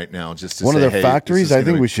factories right now? Just to one say, of their factories? I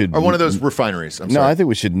think we should. Or one of those refineries. I'm sorry. I think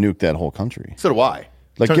we should nuke that whole country. So do I.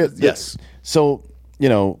 Yes. So,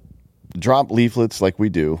 drop leaflets like we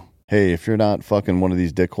do. Hey, if you're not fucking one of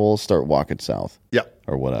these dickholes, start walking south. Yeah.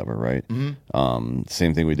 Or whatever, right?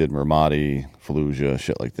 Same thing we did in Ramadi, Fallujah,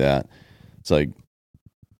 shit like that. It's like,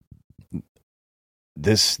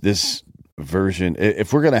 this version,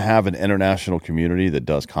 if we're going to have an international community that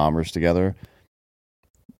does commerce together,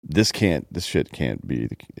 this shit can't be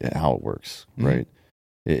how it works, right?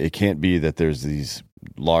 It can't be that there's these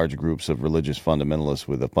large groups of religious fundamentalists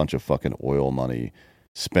with a bunch of fucking oil money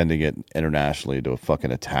spending it internationally to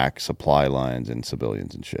fucking attack supply lines and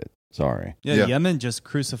civilians and shit. Sorry. Yeah, Yemen just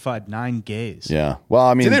crucified 9 gays. Yeah. Well,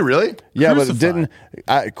 I mean, did they really? Yeah, crucified.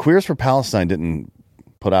 But Queers for Palestine didn't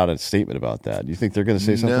put out a statement about that. Do you think they're going to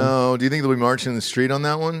say something? No. Do you think they'll be marching in the street on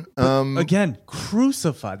that one? Again,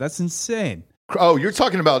 crucified. That's insane. Oh, you're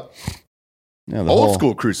talking about old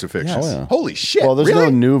school crucifixions. Yes. Oh, yeah. Holy shit. Well, there's really? no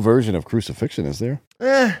new version of crucifixion, is there?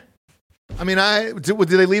 I mean, did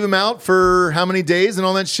they leave him out for how many days and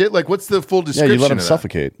all that shit? Like, what's the full description? Yeah, you let him of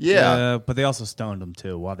suffocate. Yeah. But they also stoned him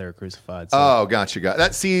too while they were crucified. So. Oh, gotcha.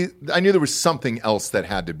 That. See, I knew there was something else that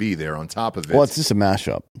had to be there on top of it. Well, it's just a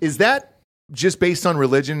mashup. Is that just based on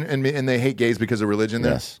religion and they hate gays because of religion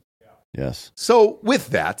there? Yes. So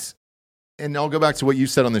with that, and I'll go back to what you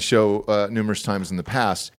said on the show numerous times in the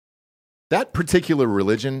past, that particular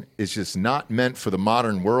religion is just not meant for the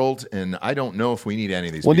modern world, and I don't know if we need any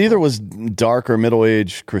of these people. Neither was dark or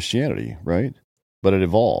middle-age Christianity, right? But it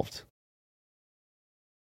evolved.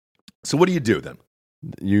 So what do you do then?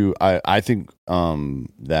 I think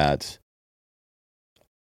that...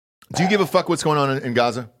 Do you give a fuck what's going on in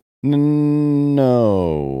Gaza?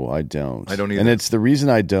 No, I don't. I don't either. And it's the reason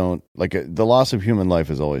I don't. Like, the loss of human life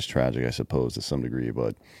is always tragic, I suppose, to some degree.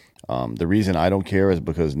 But the reason I don't care is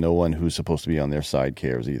because no one who's supposed to be on their side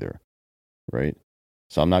cares either, right?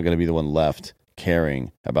 So I'm not going to be the one left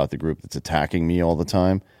caring about the group that's attacking me all the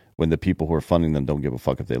time when the people who are funding them don't give a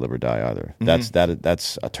fuck if they live or die either.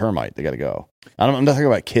 That's a termite. They got to go. I'm not talking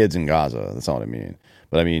about kids in Gaza. That's not what I mean.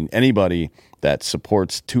 But I mean anybody that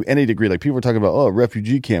supports to any degree. Like people are talking about, oh, a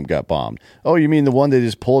refugee camp got bombed. Oh, you mean the one they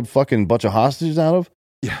just pulled fucking bunch of hostages out of?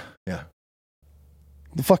 Yeah.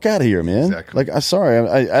 The fuck out of here, man. Exactly. Like, I'm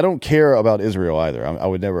sorry. I don't care about Israel either.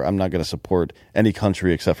 I'm not going to support any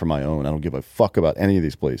country except for my own. I don't give a fuck about any of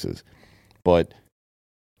these places. But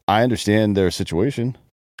I understand their situation.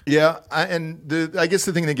 Yeah, I guess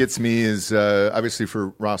the thing that gets me is obviously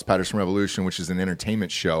for Ross Patterson Revolution, which is an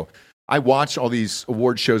entertainment show. I watch all these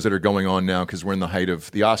award shows that are going on now because we're in the height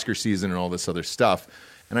of the Oscar season and all this other stuff.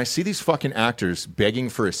 And I see these fucking actors begging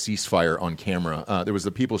for a ceasefire on camera. There was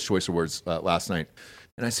the People's Choice Awards last night.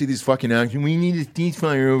 And I see these fucking actors, we need a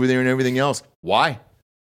ceasefire over there and everything else. Why?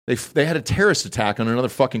 They had a terrorist attack on another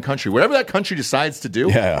fucking country. Whatever that country decides to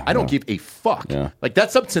do, I don't give a fuck. Yeah. Like,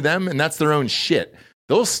 that's up to them, and that's their own shit.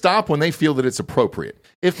 They'll stop when they feel that it's appropriate.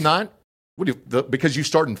 If not, because you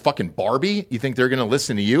start in fucking Barbie, you think they're going to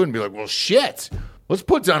listen to you and be like, well, shit, let's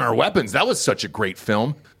put down our weapons. That was such a great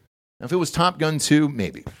film. Now, if it was Top Gun 2,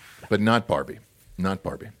 maybe. But not Barbie. Not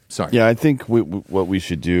Barbie. Sorry. Yeah, I think what we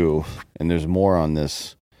should do, and there's more on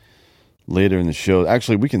this later in the show.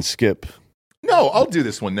 Actually, we can skip. No, I'll do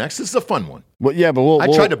this one next. This is a fun one. Well, yeah, but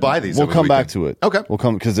I tried to buy these. We'll come back to it. Okay. We'll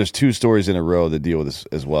come because there's two stories in a row that deal with this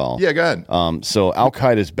as well. Yeah, go ahead. So Al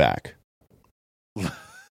Qaeda's back.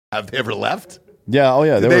 Have they ever left? Yeah. Oh,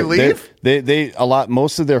 yeah. Did they leave? They a lot.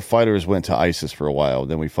 Most of their fighters went to ISIS for a while.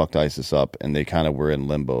 Then we fucked ISIS up, and they kind of were in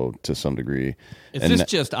limbo to some degree. Is this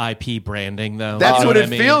just IP branding, though? That's what it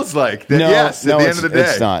feels like. At the end of the day.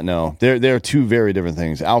 It's not. No, they're two very different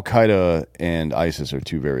things. Al Qaeda and ISIS are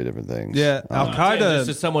two very different things. Yeah, Al Qaeda. This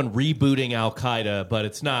is someone rebooting Al Qaeda, but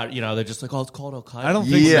it's not. They're just like, oh, it's called Al Qaeda. I don't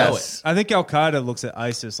think so. I think Al Qaeda looks at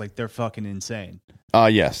ISIS like they're fucking insane.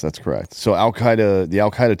 Yes, that's correct. So the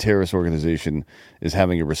Al Qaeda terrorist organization is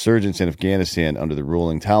having a resurgence in Afghanistan under the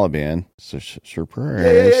ruling Taliban. So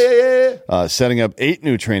surprise. Setting up 8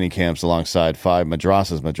 new training camps alongside 5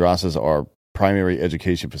 madrasas. Madrasas are primary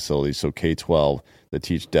education facilities, so K-12, that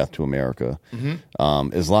teach death to America.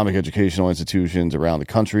 Mm-hmm. Islamic educational institutions around the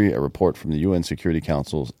country, a report from the UN Security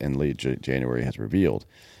Council in late January has revealed.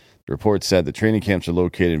 The report said the training camps are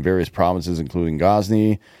located in various provinces, including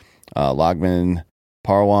Ghazni, Lagman,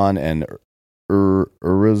 Parwan, and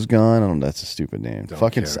Uruzgan. I don't know, that's a stupid name.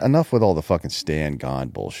 Fucking enough with all the fucking stay and gone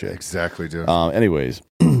bullshit. Exactly, dude. Anyways,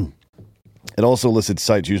 it also listed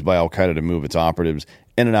sites used by Al Qaeda to move its operatives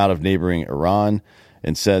in and out of neighboring Iran,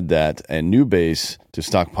 and said that a new base to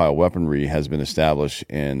stockpile weaponry has been established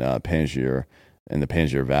in Panjshir, in the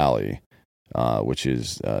Panjshir Valley, which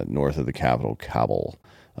is north of the capital, Kabul.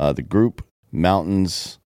 The group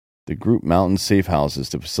mountains safe houses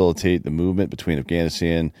to facilitate the movement between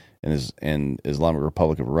Afghanistan and Islamic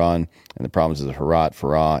Republic of Iran and the provinces of Herat,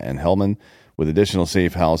 Farah, and Helmand, with additional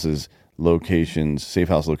safe house locations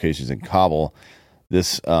in Kabul.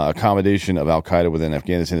 This accommodation of Al Qaeda within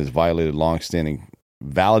Afghanistan has validated long-standing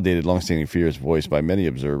fears voiced by many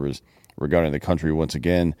observers regarding the country once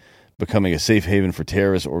again becoming a safe haven for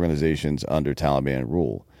terrorist organizations under Taliban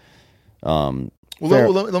rule.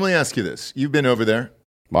 Let me ask you this: you've been over there.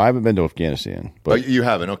 Well, I haven't been to Afghanistan, but you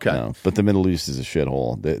haven't. Okay, no, but the Middle East is a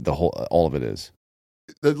shithole. The whole, all of it is.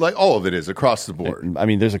 Like all of it is across the board. I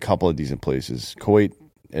mean, there's a couple of decent places. Kuwait,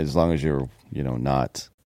 as long as you're, not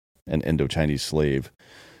an Indo-Chinese slave,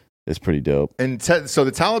 is pretty dope. And so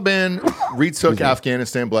the Taliban retook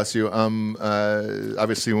Afghanistan. Bless you.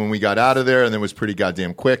 Obviously, when we got out of there, and it was pretty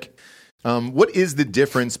goddamn quick. What is the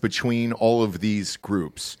difference between all of these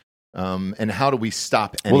groups? And how do we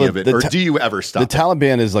stop any of it? Or do you ever stop the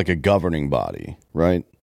Taliban is like a governing body, right?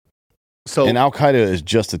 So, and Al Qaeda is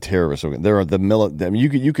just a terrorist organization. There are the military. I mean,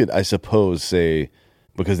 you could, I suppose, say,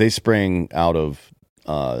 because they sprang out of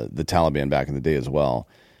the Taliban back in the day as well.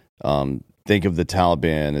 Think of the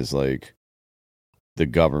Taliban as like the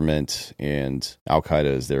government, and Al Qaeda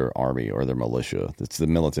is their army or their militia. It's the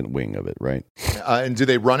militant wing of it, right? And do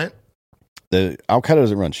they run it? Al Qaeda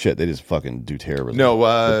doesn't run shit. They just fucking do terrorism. No,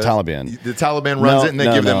 the Taliban. The Taliban runs it, and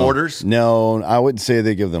they give them orders. No, I wouldn't say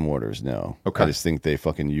they give them orders. No, okay. I just think they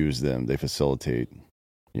fucking use them. They facilitate,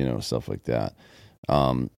 stuff like that.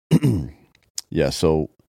 Yeah. So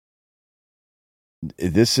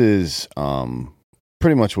this is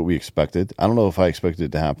pretty much what we expected. I don't know if I expected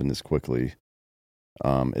it to happen this quickly.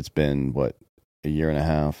 It's been a year and a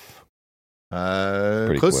half.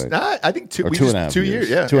 Close. I think 2 and a half 2 years.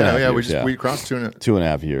 Yeah, 2.5 years. We crossed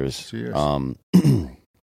 2.5 years. 2 years.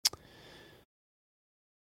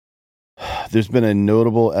 There's been a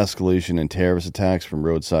notable escalation in terrorist attacks, from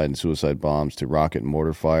roadside and suicide bombs to rocket and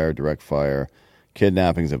mortar fire, direct fire,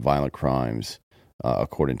 kidnappings, and violent crimes,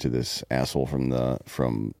 according to this asshole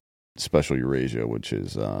from Special Eurasia, which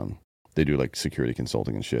is They do like security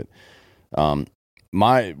consulting and shit. To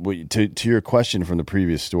your question from the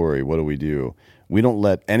previous story, what do? We don't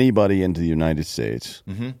let anybody into the United States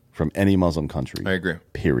from any Muslim country. I agree.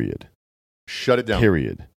 Period. Shut it down.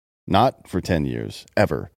 Period. Not for 10 years,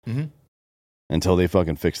 ever. Until they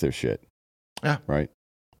fucking fix their shit. Yeah. Right?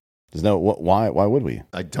 There's no, why would we?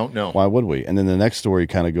 I don't know. Why would we? And then the next story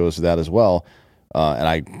kind of goes to that as well. And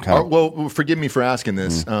I kind of... Well, forgive me for asking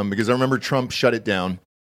this, because I remember Trump shut it down,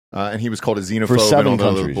 and he was called a xenophobe for 7 and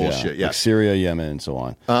all that countries, other bullshit. Like Syria, Yemen, and so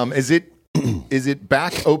on. Is it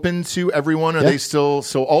back open to everyone? Are they still...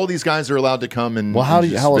 So all these guys are allowed to come and... Well, how else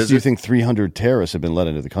visit? do you think 300 terrorists have been let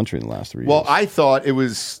into the country in the last 3 years? Well, I thought it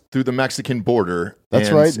was through the Mexican border.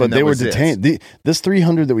 That's right, but they were detained. This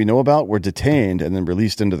 300 that we know about were detained and then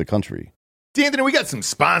released into the country. D'Anthony, we got some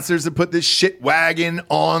sponsors that put this shit wagon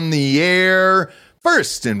on the air.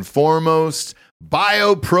 First and foremost,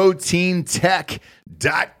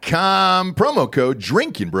 bioproteintech.com. Promo code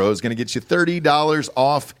Drinking Bros is going to get you $30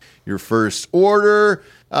 off your first order.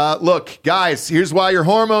 Look, guys, here's why your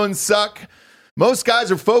hormones suck. Most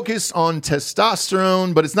guys are focused on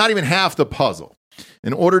testosterone, but it's not even half the puzzle.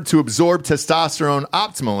 In order to absorb testosterone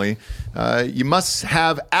optimally, you must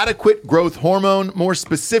have adequate growth hormone, more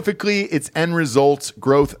specifically, its end result,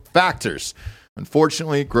 growth factors.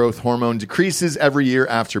 Unfortunately, growth hormone decreases every year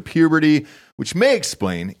after puberty, which may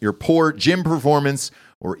explain your poor gym performance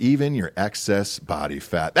or even your excess body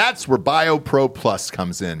fat. That's where BioPro Plus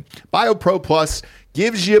comes in. BioPro Plus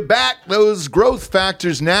gives you back those growth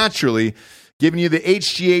factors naturally, giving you the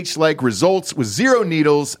HGH-like results with 0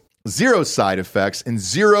 needles, 0 side effects, and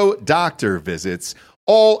 0 doctor visits,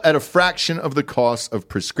 all at a fraction of the cost of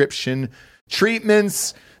prescription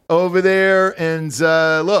treatments over there. And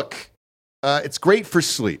look, it's great for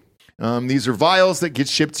sleep. These are vials that get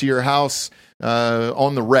shipped to your house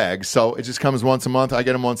on the reg, so it just comes once a month. I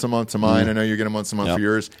get them once a month to mine. I know you get them once a month for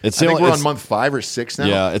yours. I think we're on month 5 or 6 now.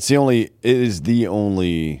 Yeah, it is the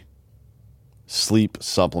only sleep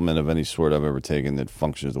supplement of any sort I've ever taken that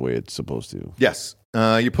functions the way it's supposed to. Yes.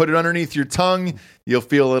 You put it underneath your tongue, you'll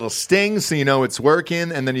feel a little sting so you know it's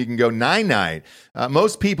working, and then you can go night-night.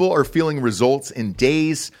 Most people are feeling results in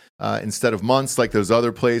days instead of months like those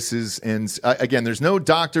other places. And again, there's no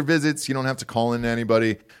doctor visits. You don't have to call in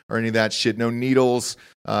anybody or any of that shit. No needles.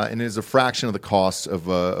 And it is a fraction of the cost of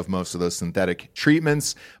most of those synthetic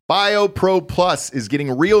treatments. BioPro Plus is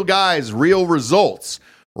getting real guys, real results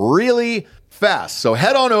really fast. So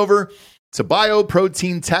head on over to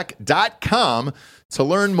bioproteintech.com to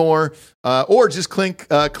learn more, or just click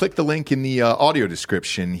the link in the audio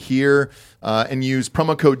description here and use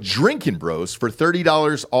promo code Drinking Bros for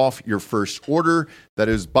 $30 off your first order. That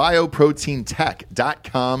is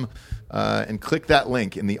bioproteintech.com, and click that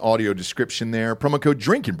link in the audio description there. Promo code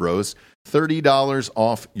Drinking Bros, $30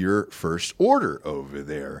 off your first order over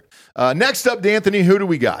there. Next up, D'Anthony, who do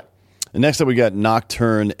we got? And next up, we got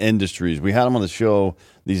Nocturne Industries. We had them on the show.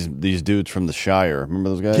 These dudes from the Shire. Remember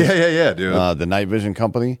those guys? Yeah, dude. The night vision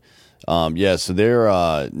company. So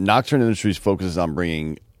their Nocturne Industries focuses on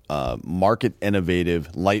bringing market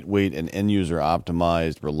innovative, lightweight, and end user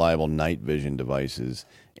optimized, reliable night vision devices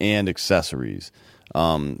and accessories.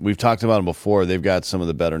 We've talked about them before. They've got some of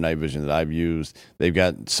the better night vision that I've used. They've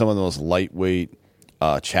got some of the most lightweight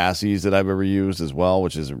chassis that I've ever used as well,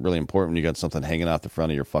 which is really important when you got something hanging out the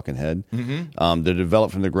front of your fucking head. They're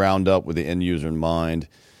developed from the ground up with the end user in mind.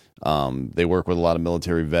 They work with a lot of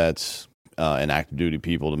military vets and active duty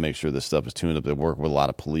people to make sure this stuff is tuned up. They work with a lot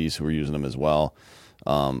of police who are using them as well.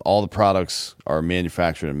 All the products are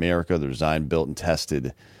manufactured in America. They're designed, built, and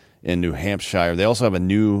tested in New Hampshire. They also have a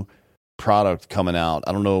new product coming out.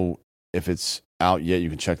 I don't know if it's out yet. You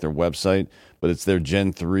can check their website, but it's their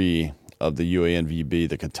Gen 3 of the UANVB,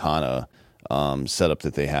 the Katana setup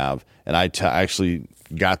that they have. And I actually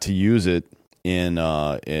got to use it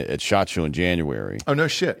at SHOT Show in January. Oh, no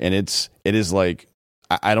shit. And it is like,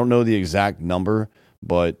 I don't know the exact number,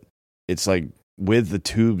 but it's like with the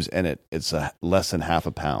tubes in it, it's less than half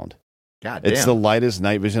a pound. God damn. It's the lightest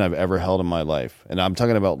night vision I've ever held in my life. And I'm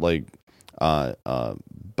talking about like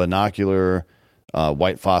binocular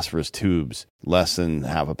white phosphorus tubes, less than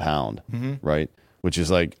half a pound, right? Which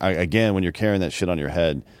is like, again, when you're carrying that shit on your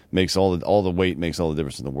head, makes all the weight makes all the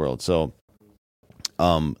difference in the world. So,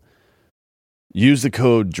 use the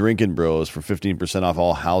code Drinking Bros for 15% off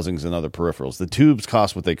all housings and other peripherals. The tubes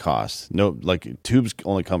cost what they cost. No, like tubes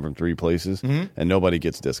only come from 3 places, and nobody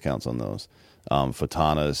gets discounts on those.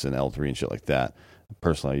 Photonis and L3 and shit like that.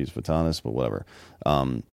 Personally, I use Photonis, but whatever.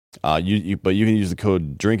 But you can use the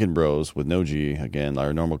code Drinking Bros with no G, again,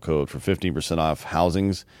 our normal code, for 15% off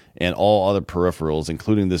housings and all other peripherals,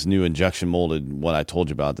 including this new injection molded one I told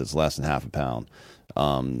you about that's less than half a pound.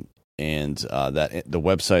 That the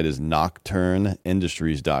website is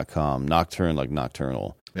nocturneindustries.com. Nocturne like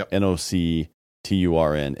nocturnal. Yep.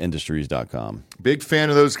 NOCTURN industries.com. Big fan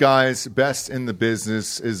of those guys. Best in the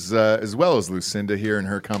business, as well as Lucinda here and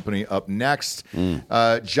her company up next.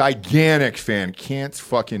 Gigantic fan. Can't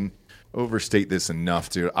fucking overstate this enough,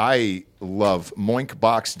 dude. I love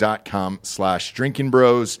moinkbox.com/drinking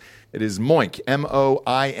bros. It is Moink,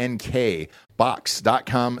 MOINK,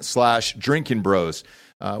 box.com/drinking bros.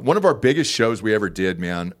 One of our biggest shows we ever did,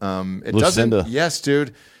 man. Lucinda. Yes,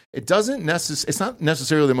 dude. It doesn't it's not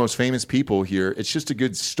necessarily the most famous people here. It's just a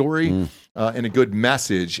good story and a good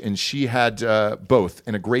message. And she had both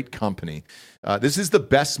in a great company. This is the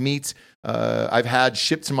best meat I've had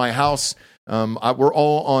shipped to my house. We're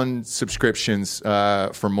all on subscriptions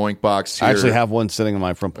for Moink Box here. I actually have one sitting on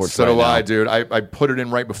my front porch. So right do now. I, dude. I put it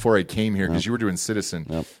in right before I came here because you were doing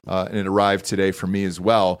Citizen, and it arrived today for me as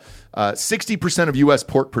well. 60% of U.S.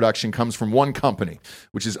 pork production comes from one company,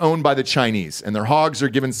 which is owned by the Chinese, and their hogs are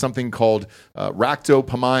given something called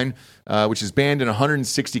ractopamine, which is banned in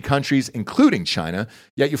 160 countries, including China.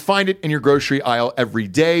 Yet you find it in your grocery aisle every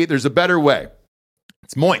day. There's a better way.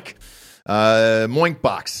 It's Moink. Moink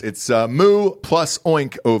Box. It's moo plus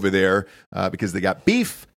oink over there because they got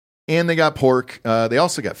beef and they got pork. They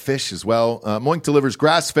also got fish as well. Moink delivers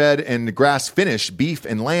grass-fed and grass-finished beef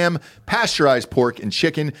and lamb, pasteurized pork and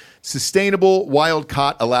chicken, sustainable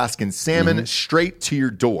wild-caught Alaskan salmon straight to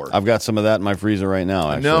your door. I've got some of that in my freezer right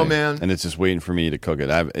now, actually. No, man. And it's just waiting for me to cook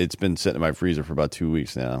it. It's been sitting in my freezer for about 2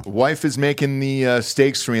 weeks now. Wife is making the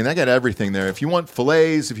steaks for me, and I got everything there. If you want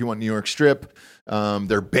fillets, if you want New York strip,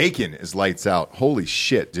 their bacon is lights out. Holy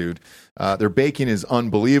shit, dude. Their bacon is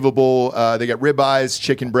unbelievable. They got ribeyes,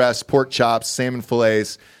 chicken breasts, pork chops, salmon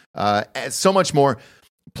fillets, and so much more.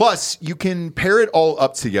 Plus, you can pair it all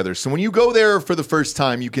up together. So when you go there for the first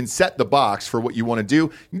time, you can set the box for what you want to do.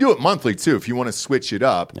 You can do it monthly, too, if you want to switch it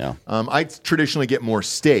up. Yeah. I traditionally get more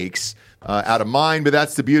steaks out of mine, but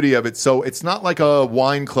that's the beauty of it. So it's not like a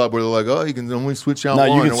wine club where they're like, oh, you can only switch out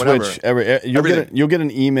one you can or whatever. switch you'll get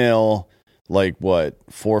an email like 4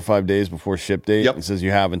 or 5 days before ship date. It says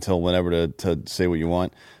you have until whenever to say what you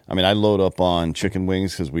want. I mean, I load up on chicken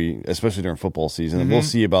wings because especially during football season, and we'll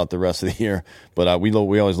see about the rest of the year. But we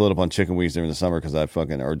always load up on chicken wings during the summer because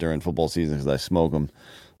or during football season because I smoke them.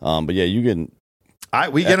 But yeah, you get.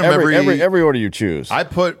 We get them every order you choose.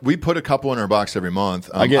 We put a couple in our box every month.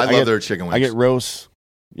 I love their chicken wings. I get roast,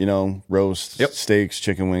 steaks,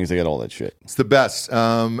 chicken wings. They got all that shit. It's the best.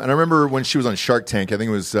 And I remember when she was on Shark Tank, I think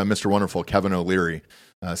it was Mr. Wonderful, Kevin O'Leary,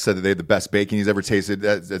 said that they had the best bacon he's ever tasted.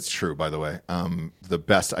 That's true, by the way. The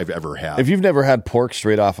best I've ever had. If you've never had pork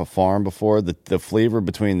straight off a farm before, the flavor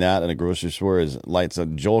between that and a grocery store is lights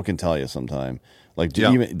up. Joel can tell you sometime.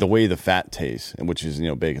 Even the way the fat tastes, and which is,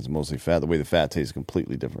 bacon's mostly fat, the way the fat tastes is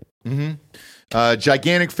completely different.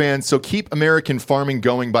 Gigantic fan. So keep American farming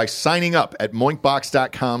going by signing up at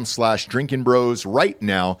moinkbox.com/drinkingbros right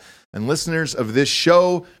now. And listeners of this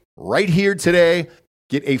show right here today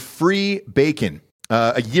get a free bacon,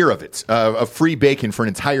 a year of it, a free bacon for an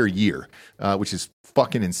entire year, which is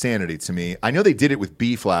fucking insanity to me. I know they did it with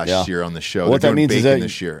beef last year on the show. What that means is that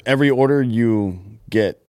this year. Every order you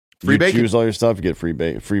get, free bacon. Choose all your stuff. You get free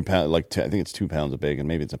pound. I think it's 2 pounds of bacon.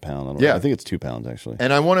 Maybe it's a pound. I don't know. I think it's 2 pounds actually.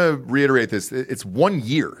 And I want to reiterate this: it's 1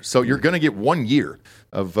 year, so you're going to get 1 year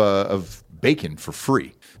of bacon for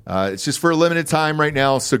free. It's just for a limited time right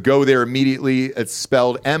now, so go there immediately. It's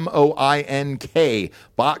spelled MOINK,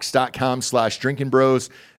 box.com/drinkingbros.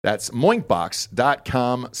 That's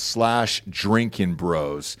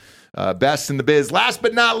moinkbox.com/drinkingbros. Best in the biz. Last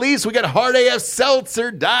but not least, we got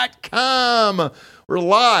hardafseltzer.com. We're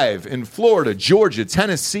live in Florida, Georgia,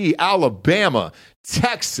 Tennessee, Alabama,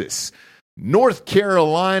 Texas, North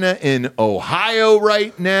Carolina, and Ohio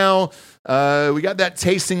right now. We got that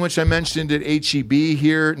tasting, which I mentioned at HEB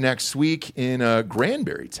here next week in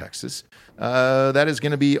Granbury, Texas. That is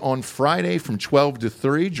going to be on Friday from 12 to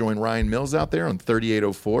 3. Join Ryan Mills out there on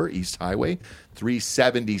 3804 East Highway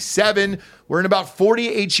 377. We're in about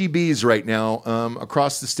 40 HEBs right now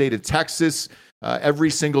across the state of Texas. Every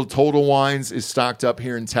single Total Wines is stocked up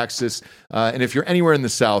here in Texas. And if you're anywhere in the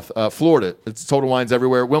South, Florida, it's Total Wines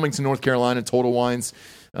everywhere. Wilmington, North Carolina, Total Wines.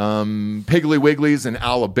 Piggly Wiggly's in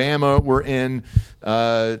Alabama, we're in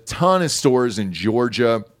a ton of stores in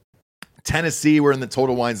Georgia. Tennessee, we're in the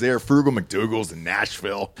Total Wines there. Frugal McDougal's in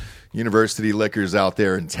Nashville. University Liquors out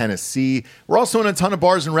there in Tennessee. We're also in a ton of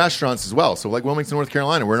bars and restaurants as well. So like Wilmington, North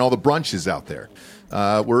Carolina, we're in all the brunches out there.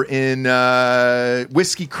 We're in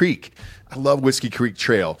Whiskey Creek. I love Whiskey Creek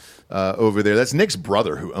Trail over there. That's Nick's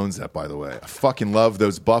brother who owns that, by the way. I fucking love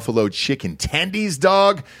those buffalo chicken tendies,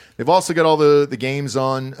 dog. They've also got all the games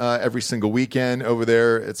on every single weekend over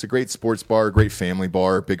there. It's a great sports bar, great family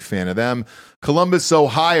bar. Big fan of them. Columbus,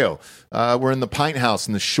 Ohio. We're in the Pint House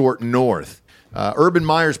in the short north. Urban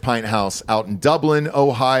Myers Pint House out in Dublin,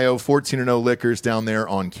 Ohio. 14-0 Liquors down there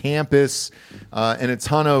on campus. And a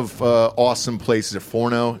ton of awesome places at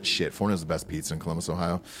Forno. Shit, Forno's the best pizza in Columbus,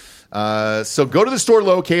 Ohio. So go to the store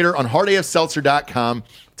locator on hardafseltzer.com,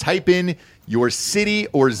 type in your city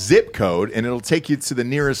or zip code, and it'll take you to the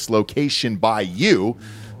nearest location by you.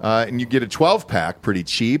 And you get a 12-pack pretty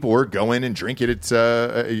cheap, or go in and drink it at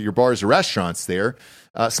your bars or restaurants there.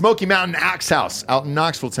 Smoky Mountain Axe House out in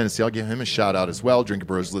Knoxville, Tennessee. I'll give him a shout out as well. Drinking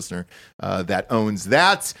Bros listener that owns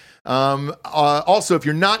that. Also, if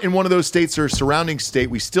you're not in one of those states or a surrounding state,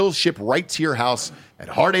 we still ship right to your house at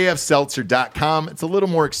hardafseltzer.com. It's a little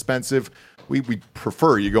more expensive. We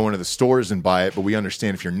prefer you go into the stores and buy it, but we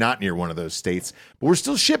understand if you're not near one of those states. But we're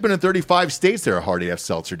still shipping in 35 states there at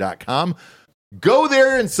hardafseltzer.com. Go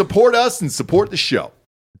there and support us and support the show.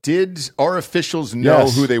 Did our officials know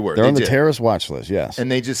who they were? They're on the terrorist watch list, yes. And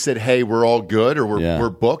they just said, hey, we're all good, or we're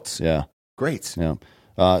booked? Yeah. Great. Yeah.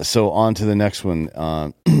 So on to the next one.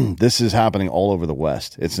 This is happening all over the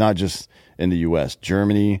West. It's not just in the U.S.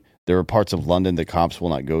 Germany, there are parts of London that cops will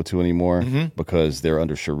not go to anymore because they're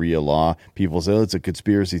under Sharia law. People say, it's a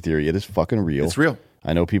conspiracy theory. It is fucking real. It's real.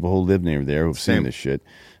 I know people who live near there who've seen this shit.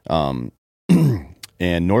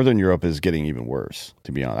 And Northern Europe is getting even worse,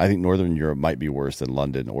 to be honest. I think Northern Europe might be worse than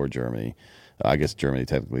London or Germany. I guess Germany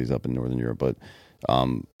technically is up in Northern Europe, but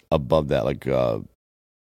above that, like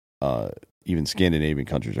even Scandinavian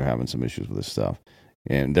countries are having some issues with this stuff.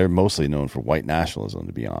 And they're mostly known for white nationalism,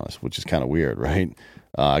 to be honest, which is kind of weird, right?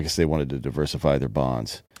 I guess they wanted to diversify their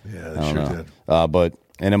bonds. Yeah, they sure did. But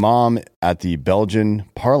an imam at the Belgian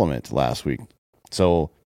parliament last week, so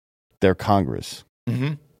their Congress,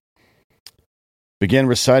 began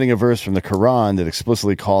reciting a verse from the Quran that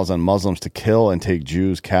explicitly calls on Muslims to kill and take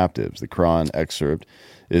Jews captives. The Quran excerpt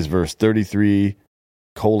is verse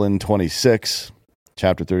 33:26,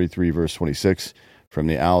 chapter 33, verse 26, from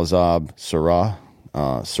the Al-Azab Surah.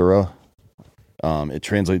 It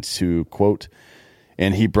translates to, quote,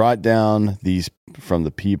 and he brought down these from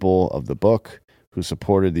the people of the book who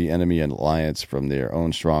supported the enemy and alliance from their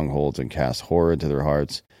own strongholds and cast horror into their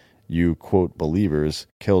hearts. You, quote, believers,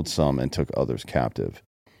 killed some and took others captive.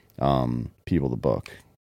 People of the book,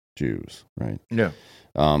 Jews, right? Yeah.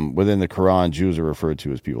 Within the Quran, Jews are referred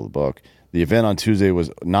to as people of the book. The event on Tuesday was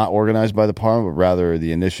not organized by the parliament, but rather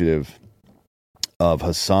the initiative of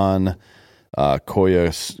Hassan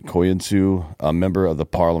Koyansu, a member of the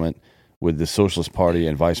parliament with the Socialist Party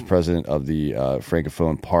and vice president of the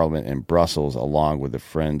Francophone Parliament in Brussels, along with the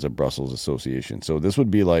Friends of Brussels Association. So this would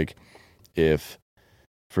be like if,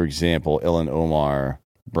 for example, Ilhan Omar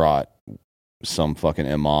brought some fucking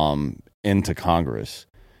imam into Congress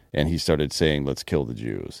and he started saying, let's kill the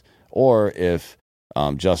Jews. Or if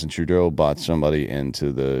Justin Trudeau brought somebody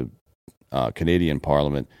into the Canadian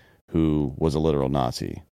Parliament who was a literal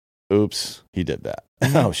Nazi. Oops, he did that.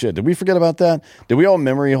 Oh, shit. Did we forget about that? Did we all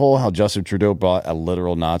memory hole how Justin Trudeau brought a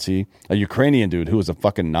literal Nazi? A Ukrainian dude who was a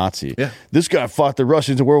fucking Nazi. Yeah. This guy fought the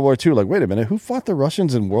Russians in World War II. Like, wait a minute. Who fought the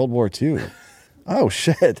Russians in World War II? Oh,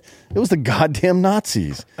 shit. It was the goddamn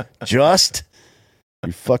Nazis. Just,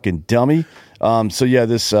 you fucking dummy. So, yeah,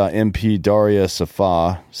 this MP, Daria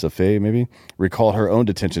Safai, maybe, recalled her own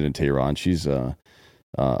detention in Tehran. She's a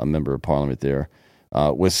member of parliament there.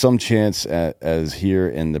 With some chance, as here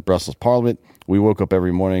in the Brussels Parliament, we woke up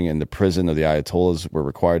every morning in the prison of the Ayatollahs. We're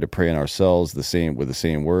required to pray in ourselves with the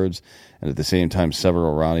same words, and at the same time,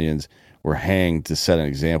 several Iranians were hanged to set an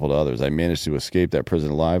example to others. I managed to escape that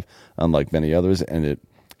prison alive, unlike many others, and it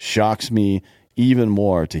shocks me even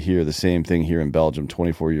more to hear the same thing here in Belgium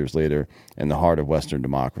 24 years later in the heart of Western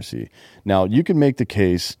democracy. Now, you can make the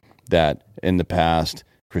case that in the past,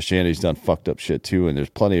 Christianity's done fucked up shit too, and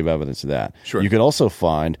there's plenty of evidence of that. Sure. You could also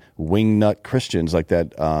find wingnut Christians like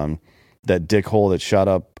that dickhole that shot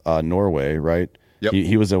up Norway, right? Yep.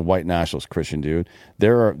 He was a white nationalist Christian dude.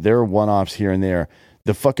 There are one-offs here and there.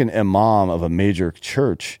 The fucking imam of a major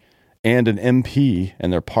church and an MP in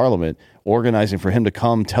their parliament organizing for him to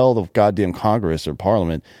come tell the goddamn Congress or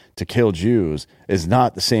parliament to kill Jews is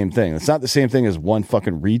not the same thing. It's not the same thing as one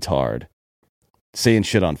fucking retard saying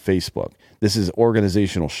shit on Facebook. This is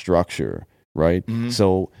organizational structure, right? Mm-hmm.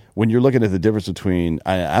 So when you're looking at the difference between,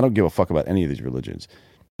 I don't give a fuck about any of these religions,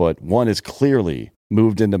 but one is clearly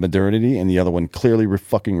moved into modernity, and the other one clearly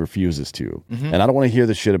fucking refuses to. Mm-hmm. And I don't want to hear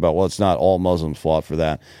the shit about, well, it's not all Muslims fought for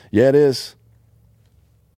that. Yeah, it is.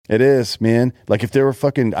 It is, man. Like if there were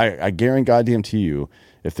fucking, I guarantee you,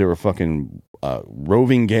 if there were fucking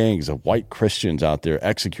roving gangs of white Christians out there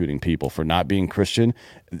executing people for not being Christian,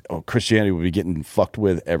 Christianity would be getting fucked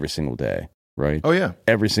with every single day, right? Oh yeah,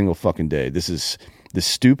 every single fucking day. This is this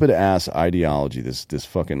stupid ass ideology. This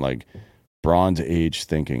fucking like Bronze Age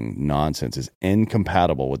thinking nonsense is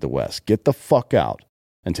incompatible with the West. Get the fuck out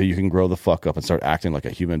until you can grow the fuck up and start acting like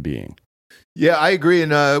a human being. Yeah, I agree.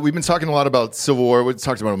 And we've been talking a lot about Civil War. We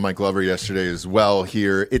talked about it with Mike Glover yesterday as well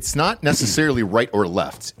here. It's not necessarily right or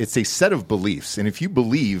left. It's a set of beliefs. And if you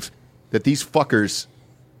believe that these fuckers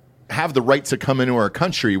have the right to come into our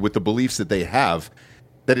country with the beliefs that they have,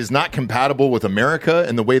 that is not compatible with America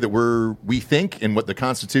and the way that we think and what the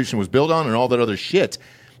Constitution was built on and all that other shit,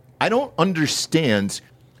 I don't understand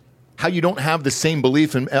how you don't have the same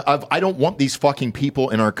belief. And I don't want these fucking people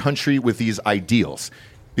in our country with these ideals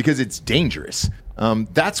because it's dangerous.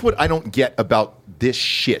 That's what I don't get about this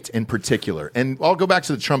shit in particular. And I'll go back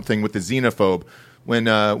to the Trump thing with the xenophobe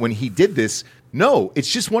when he did this. No, it's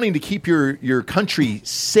just wanting to keep your country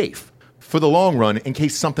safe for the long run in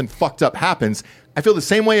case something fucked up happens. I feel the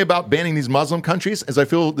same way about banning these Muslim countries as I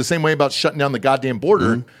feel the same way about shutting down the goddamn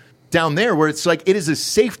border down there, where it's like it is a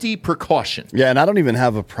safety precaution. Yeah, and I don't even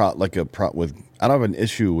have I don't have an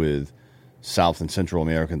issue with South and Central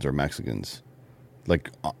Americans or Mexicans.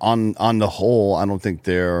 Like on the whole, I don't think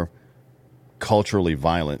they're culturally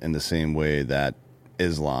violent in the same way that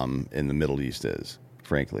Islam in the Middle East is.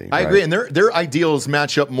 Frankly, I agree, and their ideals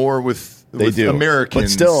match up more with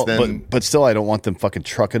Americans. But still, I don't want them fucking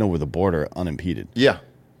trucking over the border unimpeded. Yeah,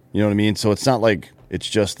 you know what I mean. So it's not like it's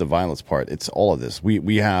just the violence part. It's all of this. We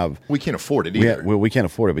can't afford it either. We can't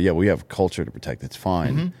afford it, but yeah, we have culture to protect. It's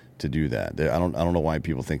fine to do that. I don't know why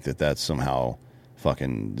people think that that's somehow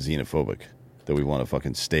fucking xenophobic. That we want to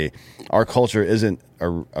fucking stay. Our culture isn't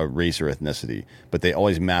a race or ethnicity, but they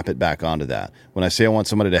always map it back onto that. When I say I want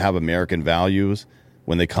somebody to have American values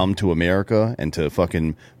when they come to America and to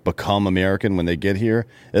fucking become American when they get here,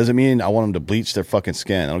 it doesn't mean I want them to bleach their fucking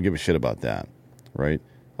skin. I don't give a shit about that, right?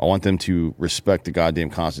 I want them to respect the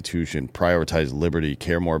goddamn Constitution, prioritize liberty,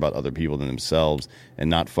 care more about other people than themselves,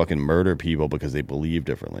 and not fucking murder people because they believe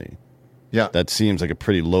differently. Yeah. That seems like a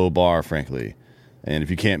pretty low bar, frankly. And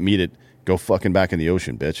if you can't meet it, go fucking back in the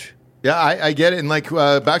ocean, bitch. Yeah, I get it. And like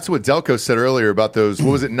back to what Delco said earlier about those,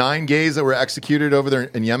 what was it, 9 gays that were executed over there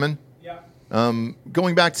in Yemen? Yeah.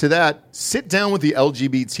 Going back to that, sit down with the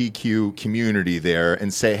LGBTQ community there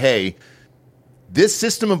and say, hey, this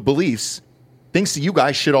system of beliefs thinks that you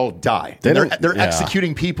guys should all die. They're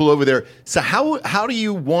executing people over there. So how do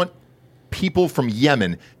you want people from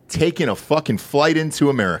Yemen taking a fucking flight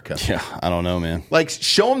into America? Yeah, I don't know, man. Like,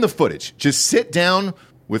 show them the footage. Just sit down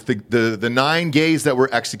with the 9 gays that were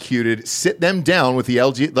executed, sit them down with the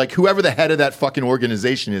like whoever the head of that fucking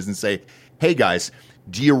organization is and say, hey guys,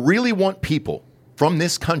 do you really want people from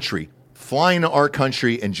this country flying to our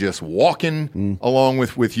country and just walking along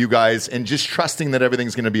with you guys and just trusting that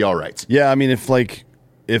everything's going to be all right? Yeah, I mean,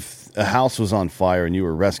 if a house was on fire and you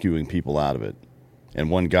were rescuing people out of it and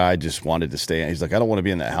one guy just wanted to stay, he's like, I don't want to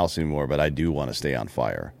be in that house anymore, but I do want to stay on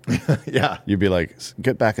fire. Yeah. You'd be like,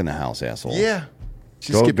 get back in the house, asshole. Yeah.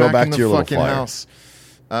 Just get back in the fucking house.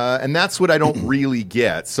 And that's what I don't really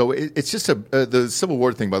get. So it's just the Civil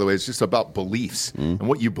War thing, by the way, is just about beliefs and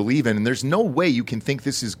what you believe in. And there's no way you can think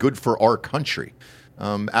this is good for our country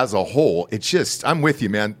as a whole. It's just, I'm with you,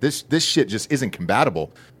 man. This shit just isn't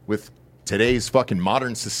compatible with today's fucking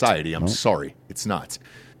modern society. I'm sorry. It's not.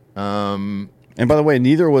 And by the way,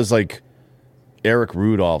 neither was like Eric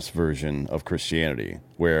Rudolph's version of Christianity,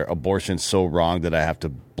 where abortion's so wrong that I have to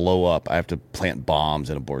blow up, I have to plant bombs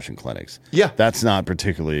in abortion clinics. Yeah. That's not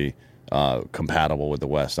particularly compatible with the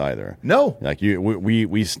West either. No. Like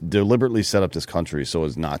we deliberately set up this country so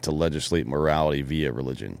as not to legislate morality via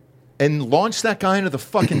religion. And launch that guy into the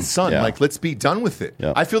fucking sun. Yeah. Like, let's be done with it.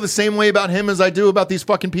 Yep. I feel the same way about him as I do about these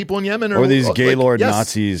fucking people in Yemen. Or these Gaylord yes.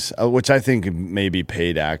 Nazis, which I think may be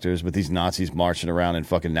paid actors, but these Nazis marching around in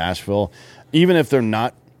fucking Nashville, even if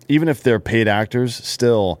they're paid actors,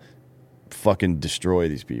 still fucking destroy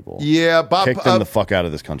these people. Yeah, Bob, kick them the fuck out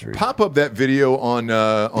of this country. Pop up that video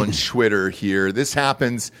on Twitter here. This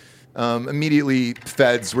happens immediately.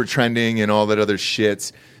 Feds were trending and all that other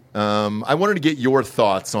shit. I wanted to get your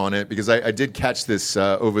thoughts on it because I did catch this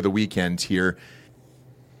over the weekend here.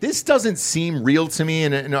 This doesn't seem real to me.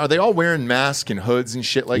 And are they all wearing masks and hoods and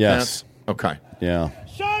shit like Yes. that? Okay. Yeah.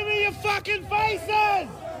 Show me your fucking faces!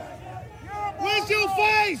 Where's your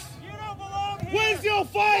face? Where's your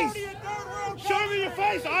face? Show me your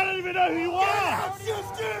face. I don't even know who you are.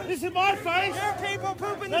 This is my face. Your people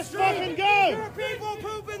poop in the Let's street. fucking go. Your people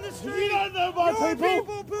poop in the street. You don't know my Your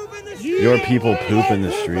people. poop in the street. Your people poop in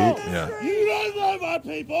the street? Yeah. You don't know my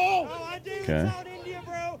people. Oh, I do. Okay. South India,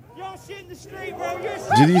 bro. Y'all shit in the street, bro.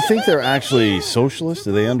 Do you think they're actually socialists?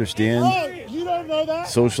 Do they understand Oh, you don't know that?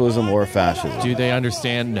 socialism or fascism? Do they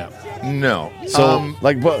understand? No. No. So,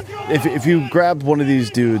 but if you grabbed one of these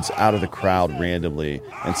dudes out of the crowd randomly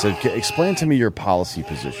and said, "Explain to me your policy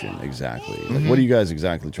position exactly. Like, what are you guys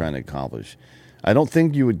exactly trying to accomplish?" I don't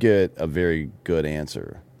think you would get a very good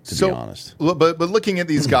answer, to be honest. But looking at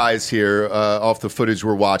these guys here off the footage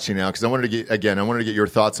we're watching now, because I wanted to get your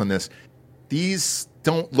thoughts on this. These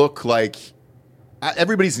don't look like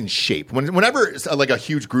everybody's in shape. Whenever like a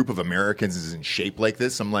huge group of Americans is in shape like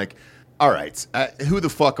this, I'm like, all right, who the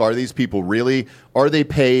fuck are these people really? Are they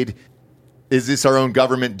paid? Is this our own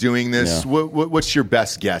government doing this? Yeah. What's your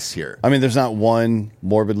best guess here? I mean, there's not one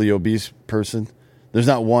morbidly obese person. There's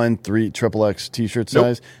not one XXX t-shirt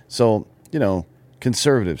size. Nope. So,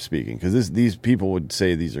 conservative speaking, because these people would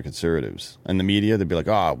say these are conservatives. And the media, they'd be like,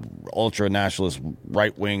 ultra-nationalist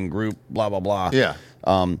right-wing group, blah, blah, blah. Yeah.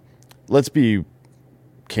 Let's be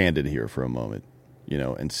candid here for a moment,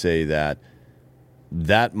 and say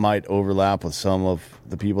that might overlap with some of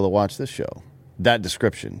the people that watch this show. That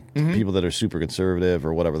description. Mm-hmm. People that are super conservative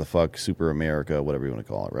or whatever the fuck, super America, whatever you want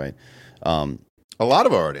to call it, right? A lot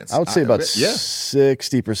of our audience. I would say about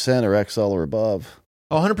 60% are XL or above.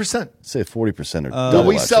 100%. Say 40% are Well,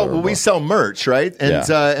 we XL or we sell merch, right? And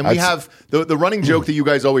and we have the running joke that you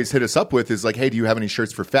guys always hit us up with is like, hey, do you have any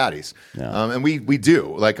shirts for fatties? Yeah. And we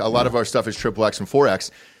do. Like a lot of our stuff is XXX and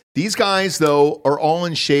 4X. These guys, though, are all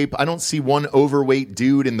in shape. I don't see one overweight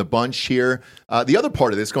dude in the bunch here. The other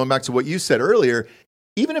part of this, going back to what you said earlier,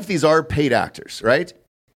 even if these are paid actors, right?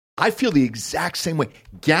 I feel the exact same way.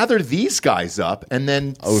 Gather these guys up and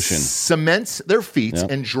then cement their feet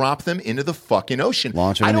and drop them into the fucking ocean.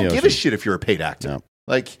 I don't give a shit if you're a paid actor. Yep.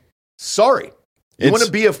 Like, sorry. You want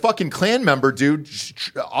to be a fucking Klan member, dude?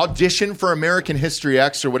 Audition for American History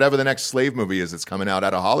X or whatever the next slave movie is that's coming out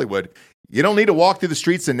of Hollywood. You don't need to walk through the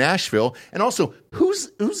streets of Nashville. And also, who's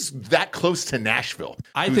that close to Nashville?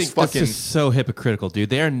 I think that's just so hypocritical, dude.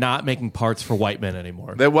 They are not making parts for white men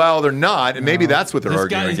anymore. They're not. And maybe that's what they're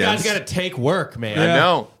arguing against. These guys got to take work, man. I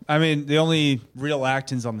know. I mean, the only real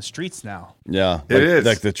acting's on the streets now. Yeah. It is.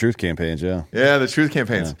 Like the truth campaigns, yeah. Yeah, the truth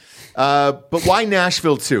campaigns. Yeah. But why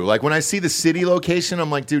Nashville, too? Like, when I see the city location,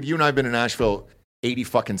 I'm like, dude, you and I have been in Nashville 80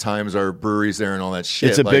 fucking times. Our breweries there and all that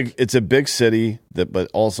shit. It's a big city, but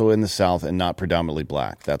also in the South and not predominantly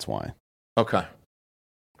black. That's why. Okay.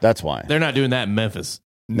 That's why. They're not doing that in Memphis.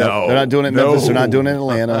 No. They're not doing it in Memphis. They're not doing it in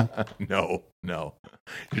Atlanta. No.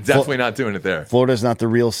 You're definitely not doing it there. Florida's not the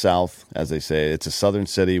real South, as they say. It's a southern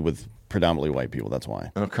city with predominantly white people. That's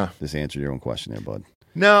why. Okay. Just answer your own question there, bud.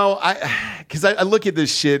 No, because I look at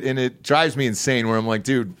this shit and it drives me insane where I'm like,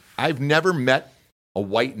 dude, I've never met a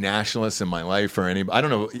white nationalist in my life or any. I don't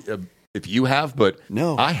know if you have, but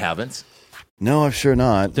no, I haven't. No, I'm sure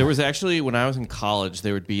not. There was actually, when I was in college,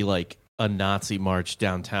 there would be like a Nazi march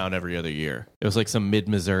downtown every other year. It was like some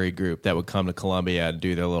mid-Missouri group that would come to Columbia and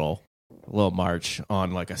do their little march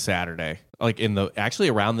on like a Saturday, like actually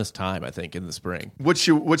around this time, I think in the spring. What's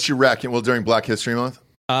your reckon? Well, during Black History Month?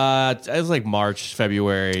 It was like March,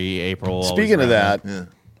 February, April. Speaking of that,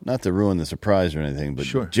 not to ruin the surprise or anything, but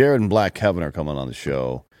Jared and Black Kevin are coming on the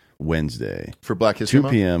show Wednesday for Black History 2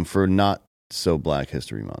 Month? p.m. for Not So Black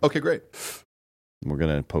History Month. Okay, great. We're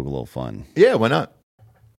gonna poke a little fun. Yeah, why not?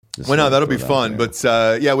 Why not? That'll be fun. But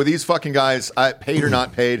with these fucking guys, paid or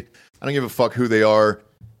not paid, I don't give a fuck who they are.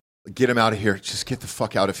 Get them out of here. Just get the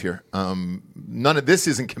fuck out of here. None of this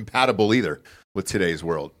isn't compatible either with today's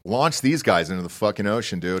world. Launch these guys into the fucking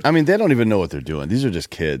ocean, dude. I mean, they don't even know what they're doing. These are just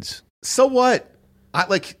kids. So what?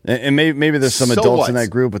 And maybe there's some adults in that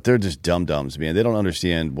group, but they're just dum-dums, man. They don't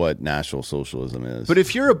understand what National Socialism is. But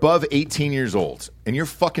if you're above 18 years old and you're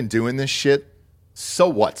fucking doing this shit, so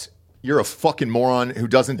what? You're a fucking moron who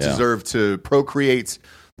doesn't deserve to procreate,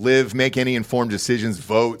 live, make any informed decisions,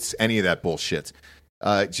 vote, any of that bullshit.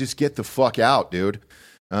 Just get the fuck out, dude.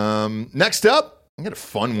 Next up, I got a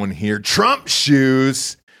fun one here. Trump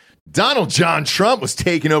shoes. Donald John Trump was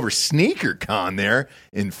taking over SneakerCon there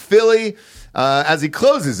in Philly. As he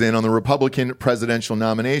closes in on the Republican presidential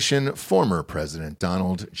nomination, former President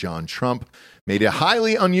Donald John Trump made a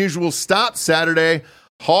highly unusual stop Saturday,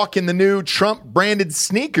 hawking the new Trump-branded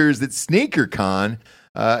sneakers at SneakerCon,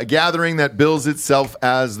 a gathering that bills itself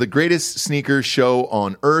as the greatest sneaker show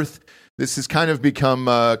on earth. This has kind of become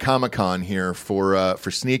Comic-Con here for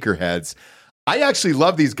sneakerheads. I actually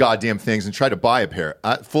love these goddamn things and try to buy a pair.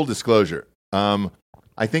 Full disclosure,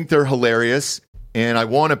 I think they're hilarious, and I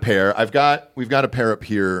want a pair. We've got a pair up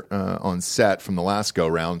here on set from the last go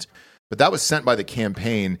round, but that was sent by the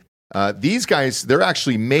campaign. These guys, they're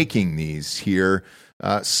actually making these here,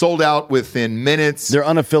 sold out within minutes. They're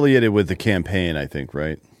unaffiliated with the campaign, I think,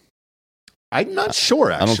 right? I'm not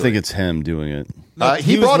sure. Actually, I don't think it's him doing it.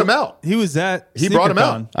 He brought them out. He was at. He brought them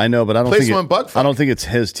out. I know, but I don't Place think one bug I don't think it's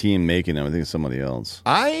his team making them. I think it's somebody else.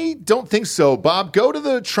 I don't think so, Bob. Go to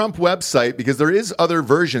the Trump website because there is other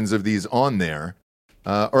versions of these on there,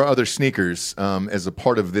 or other sneakers as a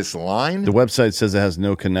part of this line. The website says it has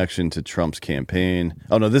no connection to Trump's campaign.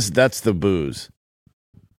 Oh no, that's the booze.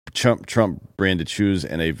 Trump branded shoes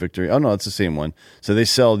and a victory. Oh no, it's the same one. So they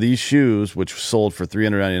sell these shoes, which sold for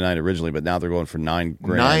 $399 originally, but now they're going for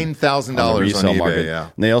 $9,000 on resale eBay. market. Yeah,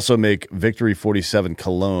 and they also make Victory 47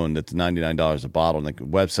 cologne that's $99 a bottle. And the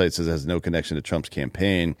website says it has no connection to Trump's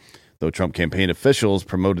campaign, though Trump campaign officials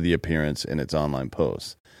promoted the appearance in its online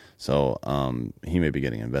posts. So he may be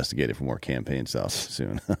getting investigated for more campaign stuff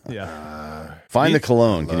soon. Yeah. Find the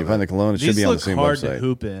cologne. Can you find the cologne? It should be on the same hard website. To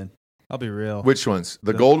hoop in. I'll be real. Which ones?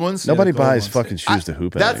 The gold ones? Nobody the gold buys ones. fucking shoes to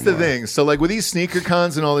hoop in That's anymore. the thing. So like with these sneaker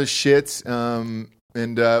cons and all this shit, and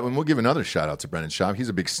we'll give another shout out to Brennan Schaub. He's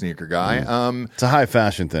a big sneaker guy. It's a high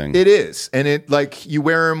fashion thing. It is, and it like you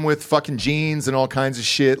wear them with fucking jeans and all kinds of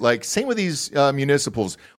shit. Like same with these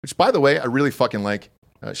municipals, which by the way I really fucking like.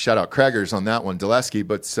 Shout out Craigers on that one, Dulesky.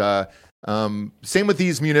 But same with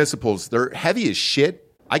these municipals. They're heavy as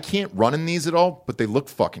shit. I can't run in these at all, but they look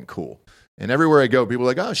fucking cool. And everywhere I go, people are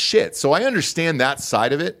like, oh, shit. So I understand that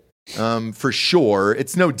side of it for sure.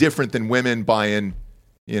 It's no different than women buying,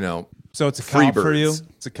 So it's a free cop for you? birds.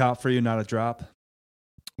 It's a cop for you, not a drop?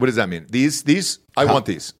 What does that mean? These I want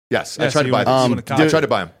these. Yes, I Yeah, tried so to buy you these. want a cop. I tried to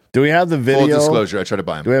buy them. Do we have the video? Full disclosure, I tried to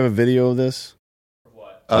buy them. Do we have a video of this?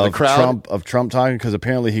 The crowd? Of Trump talking? Because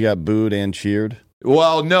apparently he got booed and cheered.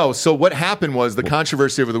 Well, no. So what happened was the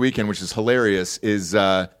controversy over the weekend, which is hilarious, is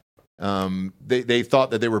they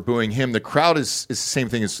thought that they were booing him. The crowd is the same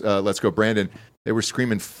thing as Let's Go Brandon. They were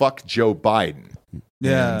screaming, fuck Joe Biden.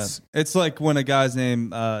 Yeah. And- It's like when a guy's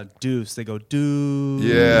named Deuce, they go, Deuce.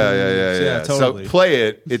 Yeah. Totally. So play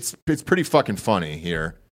it. It's pretty fucking funny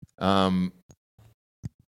here. Wow.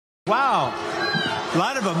 A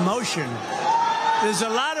lot of emotion. There's a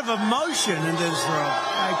lot of emotion in this room.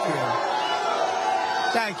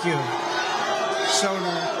 Thank you.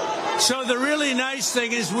 So the really nice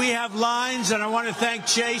thing is we have lines, and I want to thank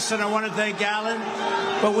Chase and I want to thank Alan.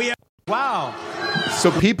 But we have, wow.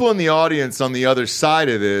 So people in the audience on the other side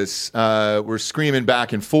of this were screaming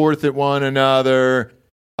back and forth at one another.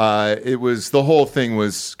 The whole thing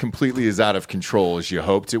was completely as out of control as you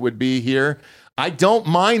hoped it would be here. I don't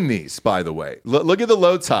mind these, by the way. Look at the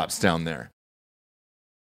low tops down there.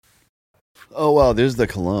 Oh, well, there's the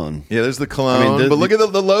cologne. Yeah, there's the cologne. But look at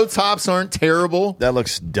the low tops aren't terrible. That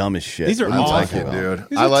looks dumb as shit. These are I like awful. it, dude.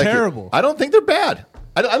 These I are like terrible. It. I don't think they're bad.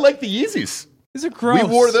 I like the Yeezys. These are gross. We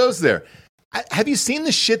wore those there. Have you seen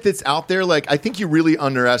the shit that's out there? Like, I think you really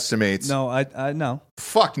underestimate. No, I no.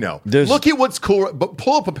 Fuck no. Look at what's cool. But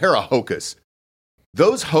pull up a pair of Hokas.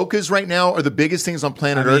 Those Hokas right now are the biggest things on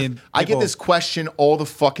planet Earth. I get this question all the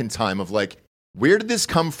fucking time of like, where did this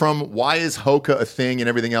come from? Why is Hoka a thing and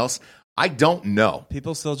everything else? I don't know.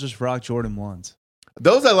 People still just rock Jordan 1s.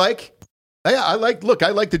 Those I like. Yeah, I like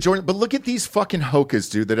the Jordan, but look at these fucking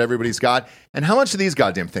Hokas, dude, that everybody's got. And how much are these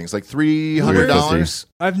goddamn things? Like $300?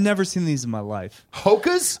 I've never seen these in my life.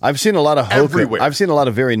 Hokas? I've seen a lot of Hoka. Everywhere. I've seen a lot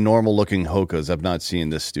of very normal looking Hokas. I've not seen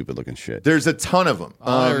this stupid looking shit. There's a ton of them.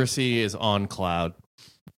 All I ever see is On Cloud.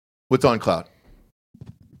 What's On Cloud?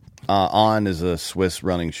 On is a Swiss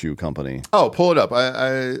running shoe company. Oh, pull it up.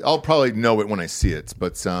 I'll probably know it when I see it.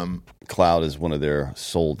 But Cloud is one of their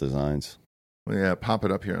sole designs. Well, yeah, pop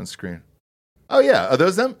it up here on screen. Oh yeah, are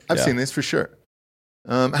those them? I've seen these for sure.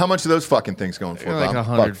 How much are those fucking things going for? Like Bob?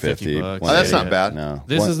 $150. Oh, that's not bad. No.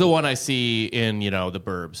 This is the one I see in the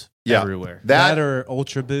burbs everywhere. That or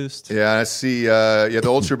Ultra Boost. Yeah, I see. The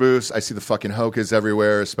Ultra Boost. I see the fucking Hokas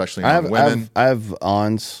everywhere, especially on women. I have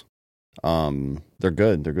Ons. They're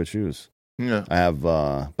good. They're good shoes. Yeah, I have.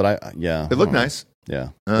 They look nice. Yeah,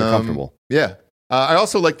 they're comfortable. Yeah. I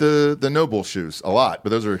also like the Noble shoes a lot, but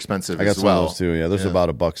those are expensive I got as some well. of those too. Yeah, those are about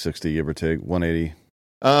 $160, give or take, $180.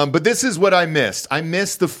 But this is what I missed. I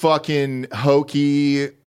missed the fucking hokey,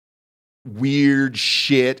 weird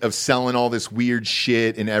shit of selling all this weird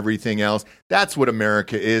shit and everything else. That's what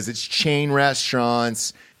America is. It's chain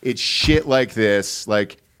restaurants. It's shit like this.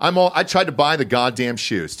 Like I tried to buy the goddamn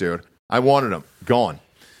shoes, dude. I wanted them. Gone.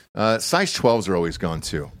 Size 12s are always gone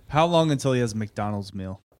too. How long until he has a McDonald's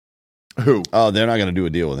meal? Who? Oh, they're not going to do a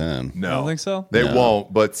deal with him. No. I don't think so. They No.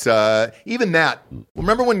 won't. But even that,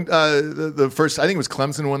 remember when the first, I think it was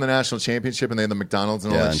Clemson won the national championship and they had the McDonald's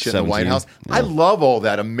and all Yeah, that in shit in the White 17. House? Yeah. I love all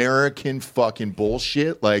that American fucking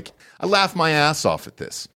bullshit. Like, I laugh my ass off at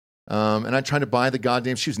this. And I tried to buy the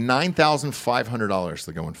goddamn shoes. $9,500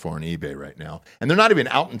 they're going for on eBay right now. And they're not even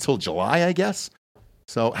out until July, I guess.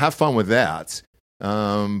 So have fun with that.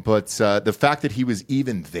 But the fact that he was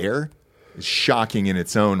even there is shocking in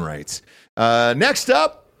its own right. Next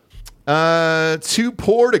up, too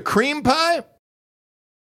poor to cream pie.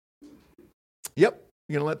 Yep.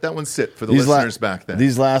 You're going to let that one sit for the listeners back there.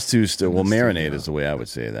 These last two marinate is the way I would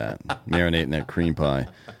say that. Marinate in that cream pie.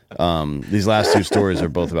 These last two stories are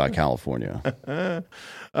both about California.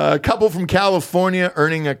 A couple from California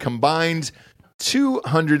earning a combined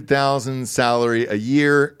 $200,000 salary a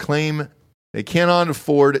year claim they cannot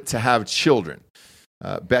afford to have children.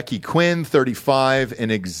 Becky Quinn, 35,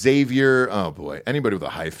 and Xavier, oh boy, anybody with a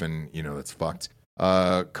hyphen, that's fucked.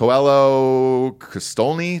 Coelho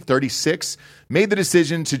Costolny, 36, made the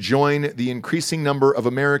decision to join the increasing number of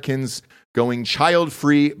Americans going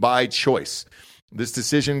child-free by choice. This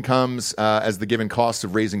decision comes as the given cost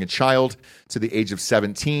of raising a child to the age of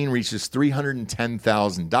 17 reaches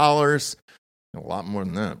 $310,000. A lot more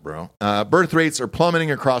than that, bro. Birth rates are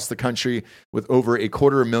plummeting across the country with over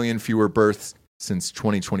 250,000 fewer births since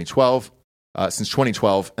 2012.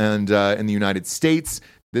 And in the United States,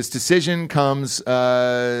 this decision comes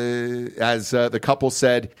as the couple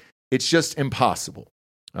said, it's just impossible.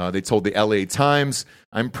 They told the LA Times,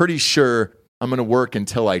 I'm pretty sure I'm going to work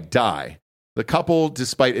until I die. The couple,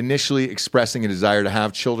 despite initially expressing a desire to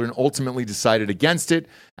have children, ultimately decided against it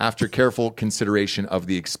after careful consideration of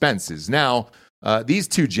the expenses. Now, these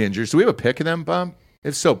two gingers, do we have a pic of them, Bob?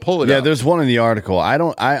 If so, pull it up. Yeah, there's one in the article.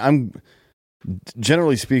 I'm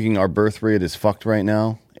generally speaking, our birth rate is fucked right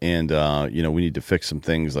now, and we need to fix some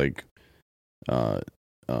things like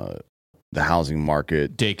the housing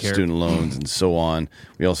market, daycare, student loans, and so on.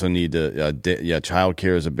 We also need to, child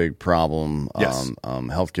care is a big problem. Yes.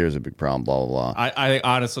 Healthcare is a big problem. Blah blah blah. I think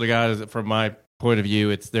honestly, guys, from my point of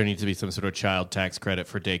view, there needs to be some sort of child tax credit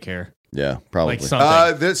for daycare. Yeah, probably. Like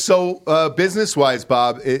something. So business-wise,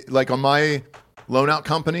 Bob, like on my loan-out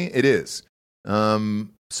company, it is.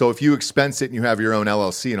 So if you expense it and you have your own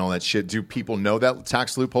LLC and all that shit, do people know that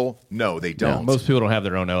tax loophole? No, they don't. Yeah, most people don't have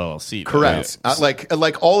their own LLC. Correct.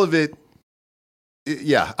 Like all of it.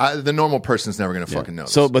 Yeah, the normal person's never going to fucking know.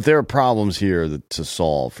 So, but there are problems here to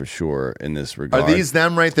solve for sure in this regard. Are these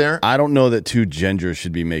them right there? I don't know that two gingers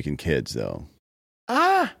should be making kids, though.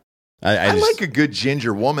 I like a good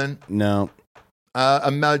ginger woman. No.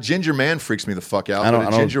 A ginger man freaks me the fuck out,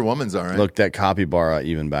 but a ginger woman's all right. Look, that capybara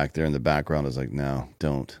even back there in the background is like, no,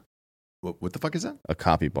 don't. What the fuck is that? A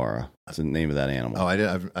capybara. That's the name of that animal. Oh,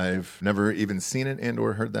 I've never even seen it and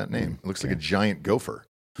or heard that name. It looks like a giant gopher.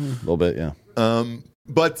 A little bit, yeah.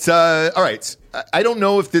 But all right, I don't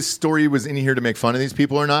know if this story was in here to make fun of these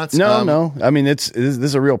people or not. No. I mean, this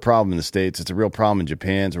is a real problem in the States. It's a real problem in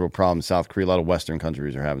Japan. It's a real problem in South Korea. A lot of Western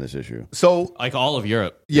countries are having this issue. So, like all of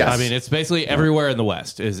Europe. Yes. I mean, it's basically everywhere in the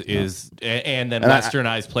West and then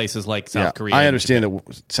westernized places like South Korea. I understand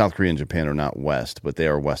that South Korea and Japan are not West, but they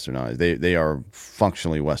are westernized. They are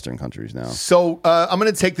functionally Western countries now. So I'm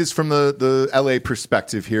going to take this from the LA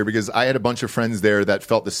perspective here because I had a bunch of friends there that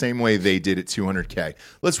felt the same way they did at 200K.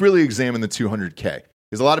 Let's really examine the 200K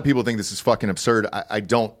because a lot of people think this is fucking absurd. I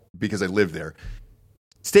don't because I live there.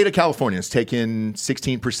 State of California is taking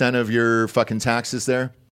 16% of your fucking taxes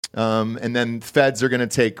there. And then feds are going to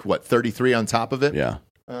take, 33 on top of it? Yeah.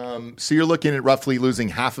 So you're looking at roughly losing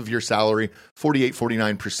half of your salary,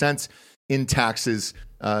 49% in taxes.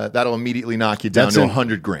 That'll immediately knock you down to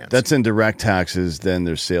 $100,000. That's in direct taxes. Then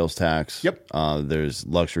there's sales tax. Yep. There's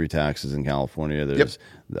luxury taxes in California. There's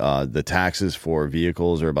the taxes for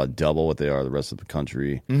vehicles are about double what they are the rest of the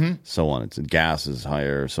country. Mm-hmm. So on. Gas is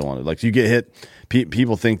higher. So on. Like you get hit.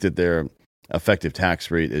 People think that their effective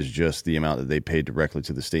tax rate is just the amount that they pay directly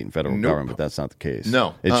to the state and federal government, but that's not the case.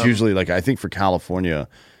 No, it's usually like I think for California,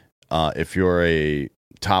 if you're a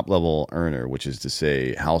top level earner, which is to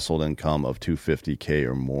say household income of $250K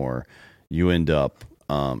or more, you end up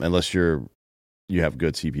unless you have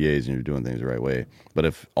good CPAs and you're doing things the right way. But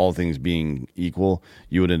if all things being equal,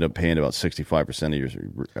 you would end up paying about 65% of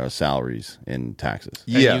your salaries in taxes.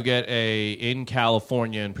 And you get in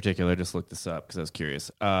California in particular, just look this up because I was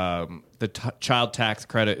curious. The child tax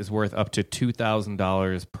credit is worth up to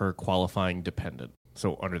 $2,000 per qualifying dependent.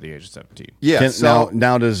 So under the age of 17. Yeah.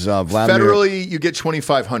 Now does Vladimir... Federally, you get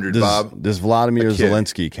 $2,500, Bob. Does Vladimir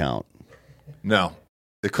Zelensky count? No.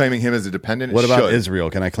 They're claiming him as a dependent. What about should. Israel?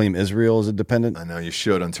 Can I claim Israel as a dependent? I know you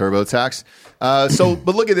should on TurboTax.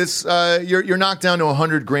 But look at this. You're knocked down to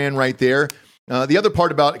 $100,000 right there. The other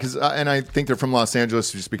part about it, and I think they're from Los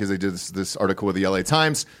Angeles just because they did this article with the LA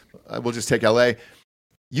Times. We'll just take LA.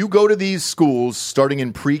 You go to these schools starting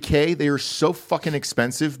in pre-K, they are so fucking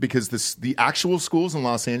expensive because the actual schools in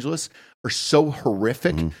Los Angeles are so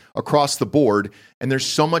horrific across the board. And there's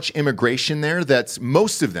so much immigration there that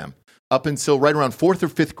most of them, up until right around 4th or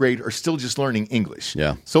 5th grade, are still just learning English.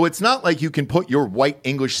 Yeah. So it's not like you can put your white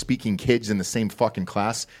English-speaking kids in the same fucking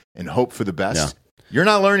class and hope for the best. Yeah. You're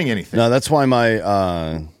not learning anything. No, that's why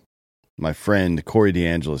my friend Corey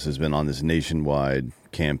DeAngelis has been on this nationwide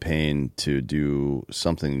campaign to do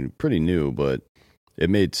something pretty new, but it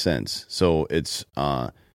made sense. So it's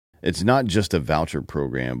not just a voucher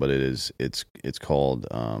program, but it's called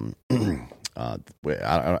I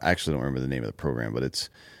actually don't remember the name of the program, but it's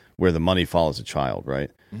where the money follows a child,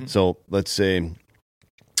 right? Mm-hmm. So let's say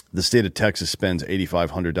the state of Texas spends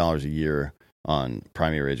 $8,500 a year on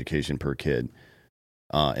primary education per kid.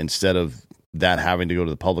 Instead of that having to go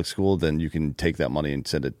to the public school, then you can take that money and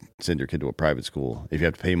send your kid to a private school. If you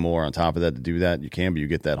have to pay more on top of that to do that, you can, but you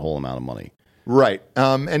get that whole amount of money. Right.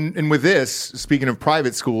 And with this, speaking of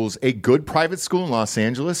private schools, a good private school in Los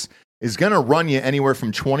Angeles is going to run you anywhere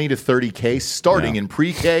from $20,000 to $30,000 starting in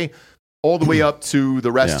pre-K all the way up to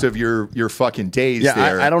the rest of your fucking days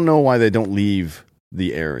there. I don't know why they don't leave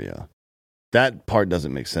the area. That part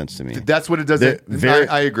doesn't make sense to me. That's what it does.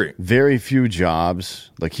 I agree. Very few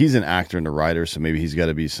jobs. Like, he's an actor and a writer, so maybe he's got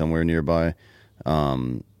to be somewhere nearby.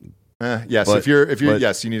 Yes, if you're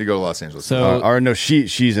yes, you need to go to Los Angeles. So,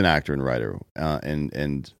 she's an actor and writer,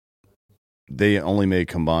 and they only make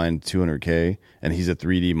combined $200,000, and he's a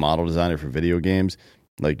 3D model designer for video games.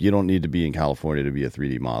 Like, you don't need to be in California to be a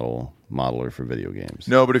 3D modeler for video games.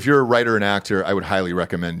 No, but if you're a writer and actor, I would highly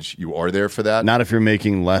recommend you are there for that. Not if you're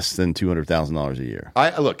making less than $200,000 a year.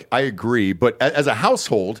 I agree, but as a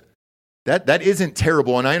household, that isn't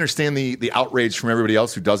terrible, and I understand the outrage from everybody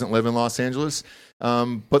else who doesn't live in Los Angeles.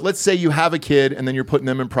 But let's say you have a kid, and then you're putting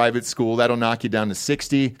them in private school. That'll knock you down to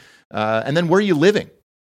 $60,000. And then where are you living?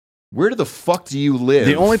 Where the fuck do you live?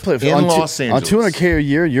 The only place in Los Angeles. On $200,000 a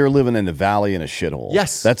year, you're living in the valley in a shithole.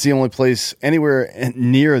 Yes, that's the only place anywhere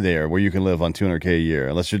near there where you can live on $200,000 a year,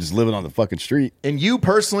 unless you're just living on the fucking street. And you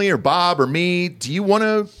personally, or Bob, or me, do you want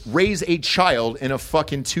to raise a child in a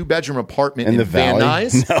fucking 2-bedroom apartment in Van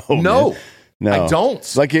Nuys? No, I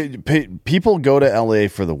don't. Like, people go to LA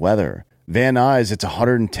for the weather. Van Nuys, it's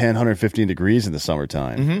 110, 115 degrees in the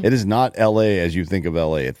summertime. Mm-hmm. It is not LA as you think of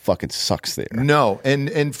LA. It fucking sucks there. No,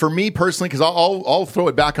 and for me personally, because I'll throw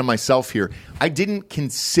it back on myself here. I didn't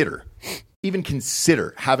even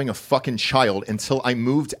consider having a fucking child until I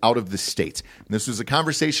moved out of the state. And this was a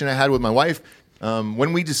conversation I had with my wife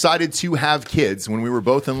when we decided to have kids. When we were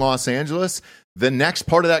both in Los Angeles, the next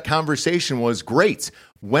part of that conversation was, great,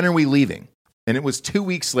 when are we leaving? And it was 2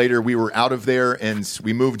 weeks later, we were out of there and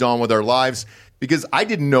we moved on with our lives because I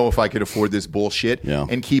didn't know if I could afford this bullshit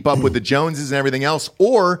and keep up with the Joneses and everything else.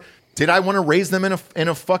 Or did I want to raise them in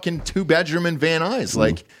a fucking 2-bedroom in Van Nuys?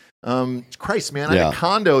 Like, Christ, man, I had a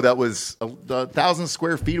condo that was 1,000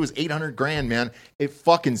 square feet. It was $800,000, man. It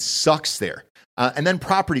fucking sucks there. And then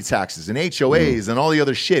property taxes and HOAs and all the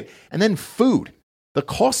other shit. And then food. The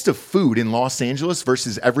cost of food in Los Angeles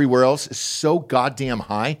versus everywhere else is so goddamn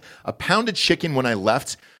high. A pound of chicken when I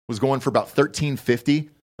left was going for about $13.50.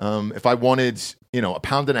 If I wanted, a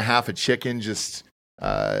pound and a half of chicken, just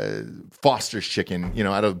Foster's chicken,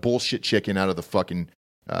 out of bullshit chicken out of the fucking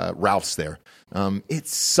Ralph's there. It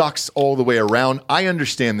sucks all the way around. I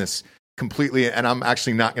understand this completely, and I'm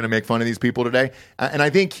actually not going to make fun of these people today. And I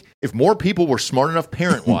think if more people were smart enough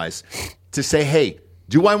parent-wise to say, hey,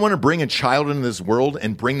 do I want to bring a child into this world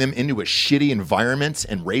and bring them into a shitty environment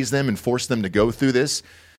and raise them and force them to go through this?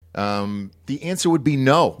 The answer would be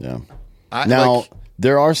no. Yeah.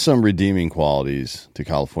 There are some redeeming qualities to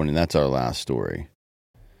California, and that's our last story.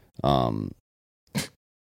 A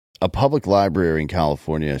public library in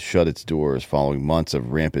California shut its doors following months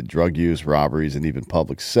of rampant drug use, robberies, and even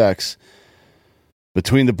public sex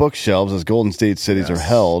between the bookshelves as Golden State cities are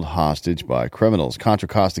held hostage by criminals. Contra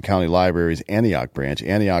Costa County Library's Antioch branch.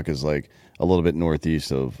 Antioch is like a little bit northeast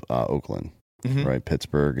of Oakland, right?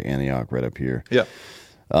 Pittsburgh, Antioch, right up here. Yeah.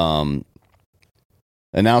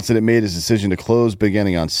 Announced that it made its decision to close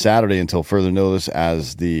beginning on Saturday until further notice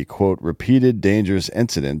as the, quote, repeated dangerous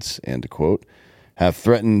incidents, end quote, have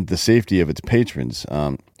threatened the safety of its patrons.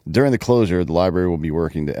 During the closure, the library will be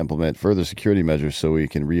working to implement further security measures so we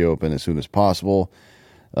can reopen as soon as possible.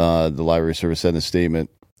 The library service said in a statement,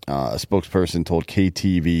 a spokesperson told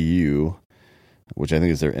KTVU which I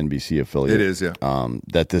think is their NBC affiliate. It is, yeah.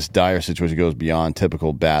 That this dire situation goes beyond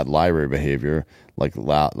typical bad library behavior, like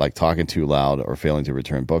talking too loud or failing to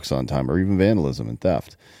return books on time, or even vandalism and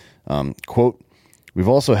theft. Quote, we've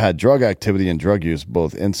also had drug activity and drug use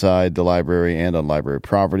both inside the library and on library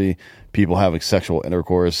property. People having sexual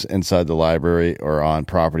intercourse inside the library or on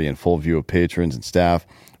property in full view of patrons and staff.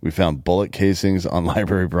 We found bullet casings on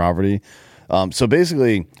library property. So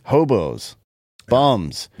basically, hobos,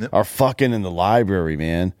 bums are fucking in the library,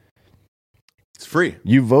 man. It's free.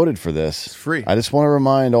 You voted for this. It's free. I just want to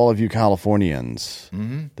remind all of you Californians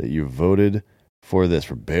that you voted for this,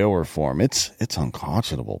 for bail reform. It's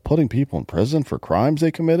unconscionable. Putting people in prison for crimes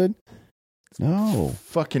they committed? No.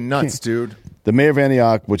 Fucking nuts, dude. The mayor of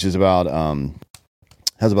Antioch, which is about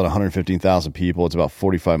has about 115,000 people. It's about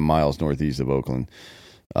 45 miles northeast of Oakland.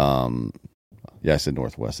 Yeah, I said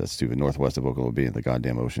northwest. That's stupid. Northwest of Oakland would be in the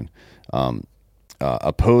goddamn ocean.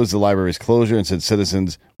 Opposed the library's closure and said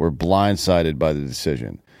citizens were blindsided by the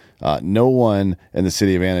decision. No one in the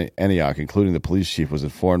city of Antioch, including the police chief, was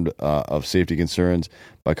informed of safety concerns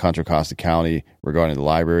by Contra Costa County regarding the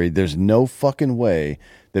library. There's no fucking way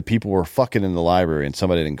that people were fucking in the library and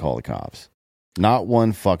somebody didn't call the cops. Not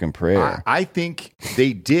one fucking prayer. I think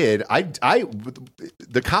they did.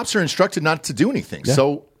 The cops are instructed not to do anything. Yeah.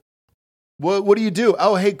 So what do you do?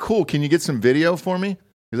 Oh, hey, cool. Can you get some video for me?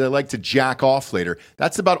 Because I'd like to jack off later.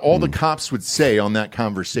 That's about all the cops would say on that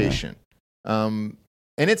conversation. Yeah.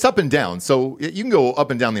 And it's up and down. So you can go up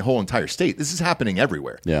and down the whole entire state. This is happening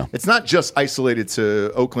everywhere. Yeah. It's not just isolated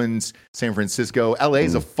to Oakland, San Francisco. LA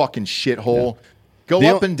is a fucking shithole. Yeah.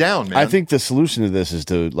 Go up and down, man. I think the solution to this is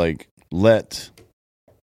to let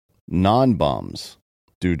non-bums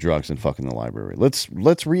do drugs and fuck in the library. Let's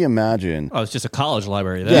reimagine. Oh, it's just a college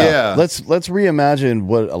library. Yeah. Let's reimagine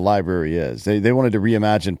what a library is. They wanted to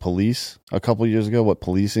reimagine police a couple of years ago, what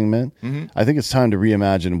policing meant. Mm-hmm. I think it's time to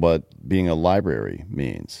reimagine what being a library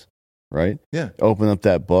means, right? Yeah. Open up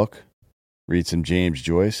that book, read some James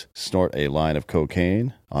Joyce, snort a line of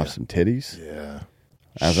cocaine off some titties. Yeah.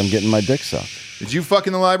 As I'm getting my dick sucked. Did you fuck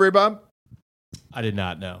in the library, Bob? I did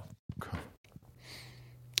not know.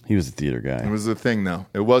 He was a theater guy. It was a thing, though.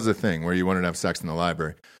 It was a thing where you wanted to have sex in the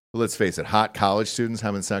library. But let's face it, hot college students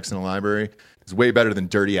having sex in a library is way better than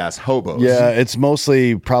dirty-ass hobos. Yeah, it's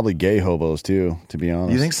mostly probably gay hobos, too, to be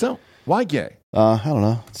honest. You think so? Why gay? I don't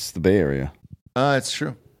know. It's the Bay Area. It's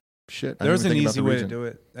true. Shit. There's an easy way to do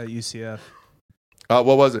it at UCF.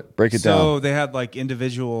 What was it? Break it down. So they had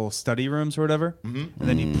individual study rooms or whatever, and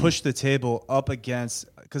then you push the table up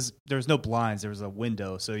against, because there was no blinds, there was a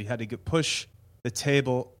window, so you had to push the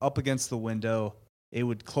table up against the window. It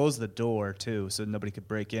would close the door too, so nobody could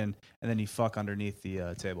break in, and then you fuck underneath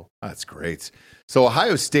the table. That's great. So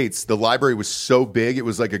Ohio State's, the library was so big, it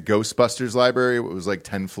was like a Ghostbusters library. It was like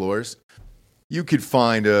 10 floors. You could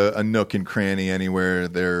find a nook and cranny anywhere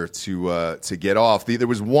there to get off. There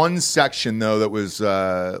was one section though that was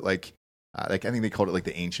I think they called it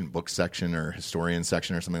the ancient book section or historian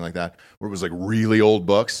section or something like that, where it was really old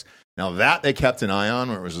books. Now that they kept an eye on,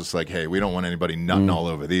 where it was just hey, we don't want anybody nutting all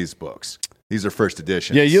over these books. These are first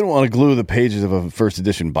editions. Yeah, you don't want to glue the pages of a first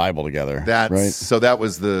edition Bible together. Right? So that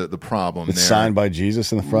was the problem. It's there. signed by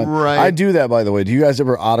Jesus in the front. Right. I do that, by the way. Do you guys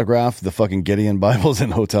ever autograph the fucking Gideon Bibles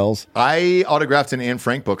in hotels? I autographed an Anne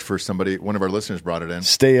Frank book for somebody. One of our listeners brought it in.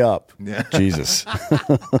 Stay up. Yeah. Jesus.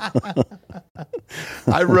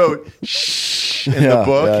 I wrote shh in the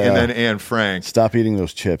book and then Anne Frank. Stop eating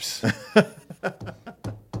those chips.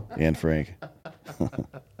 Anne Frank.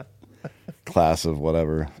 Class of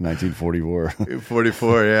whatever, 1944.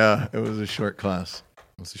 44, yeah. It was a short class.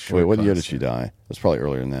 Wait, what year did she die? It was probably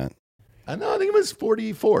earlier than that. I think it was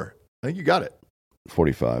 44. I think you got it.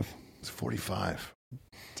 45. It's 45.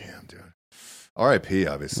 Damn, dude. R.I.P.,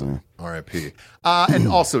 obviously. R.I.P. And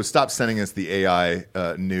also, stop sending us the AI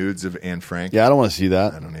nudes of Anne Frank. Yeah, I don't want to see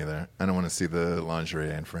that. I don't either. I don't want to see the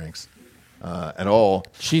lingerie Anne Franks at all.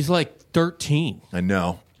 She's 13. I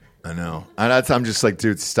know. And I'm just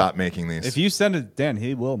dude, stop making these. If you send it to Dan,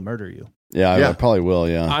 he will murder you. Yeah, I probably will,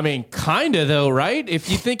 yeah. I mean, kind of, though, right?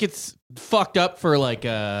 If you think it's fucked up for,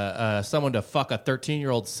 someone to fuck a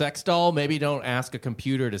 13-year-old sex doll, maybe don't ask a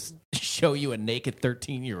computer to show you a naked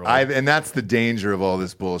 13-year-old. And that's the danger of all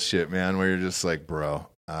this bullshit, man, where you're just bro.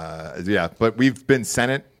 Yeah, but we've been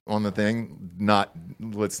sent it on the thing.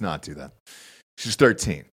 Let's not do that. She's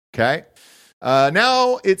 13, okay?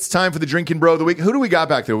 Now it's time for the Drinking Bro of the Week. Who do we got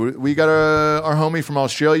back there? We got our homie from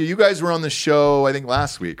Australia. You guys were on the show, I think,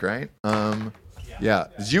 last week, right? Yeah.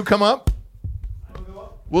 Did you come up?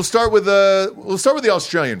 We'll start with the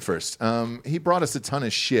Australian first. He brought us a ton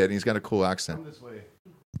of shit, and he's got a cool accent.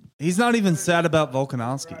 He's not even sad about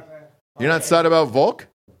Volkanovski. You're not sad about Volk?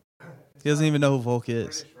 He doesn't even know who Volk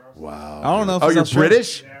is. Wow. I don't know if Oh, he's you're Australian.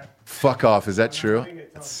 British? Fuck off. Is that true?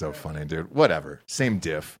 That's so funny, dude. Whatever. Same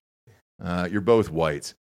diff. You're both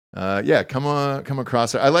white. Yeah, come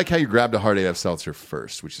across. I like how you grabbed a hard AF seltzer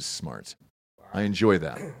first, which is smart. I enjoy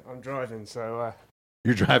that. I'm driving, so...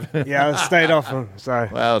 You're driving? Yeah, I stayed off them, so...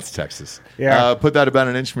 Well, it's Texas. Yeah. Put that about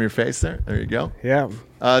an inch from your face there. There you go. Yeah.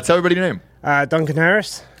 Tell everybody your name. Duncan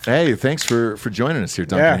Harris. Hey, thanks for joining us here,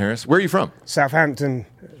 Duncan Harris. Where are you from? Southampton,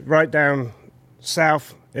 right down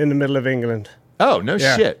south in the middle of England. Oh, no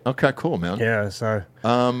shit. Okay, cool, man. Yeah, so...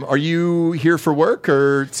 are you here for work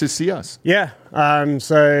or to see us? Yeah,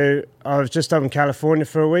 so I was just up in California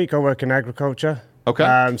for a week. I work in agriculture.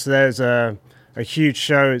 Okay. So there's a huge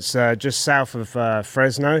show. It's just south of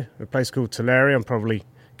Fresno, a place called Tulare. I'm probably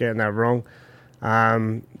getting that wrong.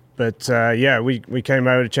 But we came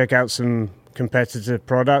over to check out some competitive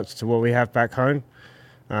products to what we have back home.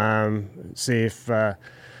 See if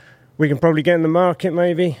we can probably get in the market,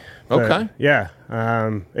 maybe. But, okay. Yeah,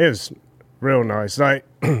 it was real nice. Like,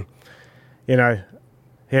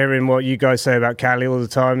 hearing what you guys say about Cali all the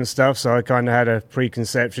time and stuff. So I kind of had a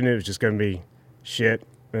preconception it was just going to be shit.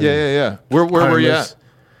 Yeah. Where were you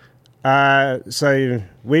at? So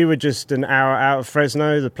we were just an hour out of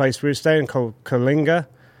Fresno, the place we were staying called Coalinga.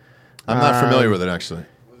 I'm not familiar with it, actually.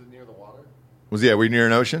 Was it near the water? Were you near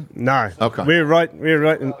an ocean? No. Okay. We were right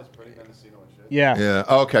in... Yeah. Yeah.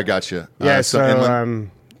 Oh, okay, gotcha. Yeah, so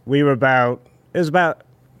we were it was about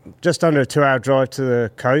just under a 2-hour drive to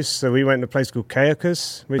the coast. So we went to a place called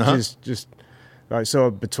Cayucas, which is just like sort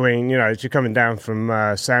of between, as you're coming down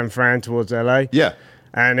from San Fran towards LA. Yeah.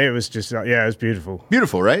 And it was just, it was beautiful.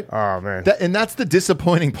 Beautiful, right? Oh, man. And that's the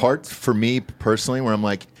disappointing part for me personally, where I'm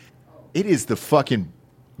like, it is the fucking,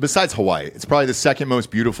 besides Hawaii, it's probably the second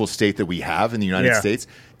most beautiful state that we have in the United States.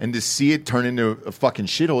 And to see it turn into a fucking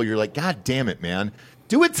shithole, you're like, God damn it, man.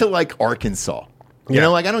 Do it to like Arkansas. You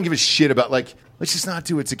know, like I don't give a shit about like, let's just not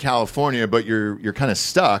do it to California, but you're kind of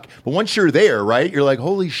stuck. But once you're there, right, you're like,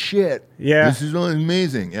 holy shit. Yeah. This is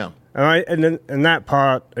amazing. Yeah. And that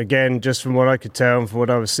part, again, just from what I could tell and from what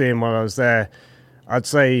I was seeing while I was there, I'd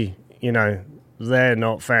say, they're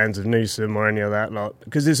not fans of Newsom or any of that lot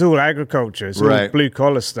because it's all agriculture. It's all blue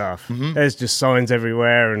collar stuff. Mm-hmm. There's just signs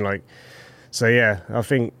everywhere and like, so yeah, I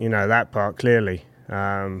think, that part clearly.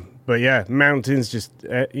 But yeah, mountains just,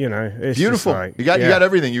 it's beautiful. Just like, you got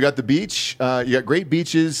everything. You got the beach. You got great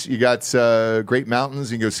beaches. You got great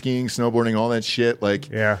mountains. You can go skiing, snowboarding, all that shit. Like,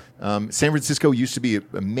 San Francisco used to be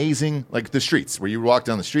amazing. Like the streets where you walk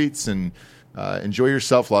down the streets and enjoy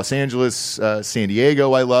yourself. Los Angeles, San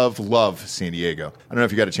Diego. I love San Diego. I don't know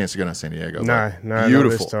if you got a chance to go to San Diego. No, beautiful, not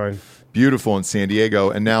this time. Beautiful in San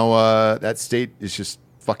Diego, and now that state is just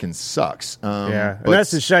fucking sucks. And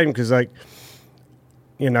that's a shame because like.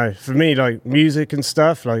 For me, like music and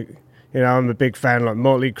stuff, like, I'm a big fan of like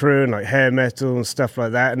Motley Crue and like hair metal and stuff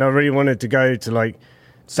like that. And I really wanted to go to like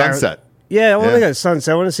Sunset. I want to go to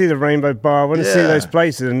Sunset. I want to see the Rainbow Bar. I want to see those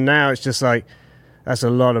places. And now it's just like, that's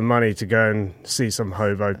a lot of money to go and see some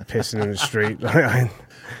hobo pissing in the street.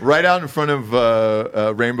 Right out in front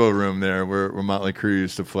of Rainbow Room there where Motley Crue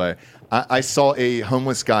used to play. I saw a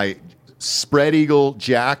homeless guy, spread eagle,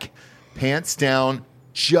 jack, pants down,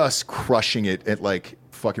 just crushing it at like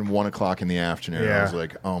fucking 1:00 in the afternoon. I was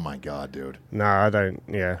like, oh my God, dude. No, I don't.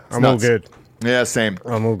 Yeah, I'm nuts. all good. Yeah, same.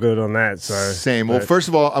 I'm all good on that. So same. Well, first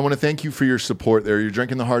of all, I want to thank you for your support there. You're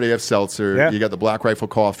drinking the Hard AF Seltzer. Yeah. You got the Black Rifle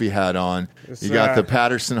Coffee hat on. You got the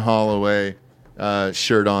Patterson Holloway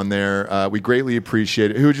shirt on there. We greatly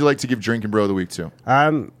appreciate it. Who would you like to give Drinking Bro of the Week to?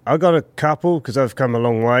 I got a couple because I've come a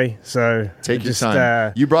long way. So take your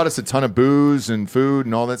time. You brought us a ton of booze and food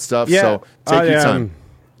and all that stuff. Yeah, so take your time.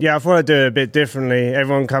 I thought I'd do it a bit differently.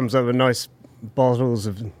 Everyone comes up with nice bottles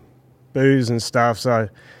of booze and stuff. So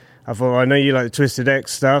I thought, I know you like the Twisted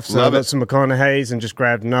X stuff. So I got some McConaughey's and just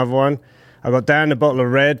grabbed another one. I got down a bottle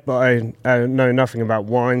of red, but I know nothing about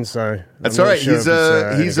wine, so that's all right.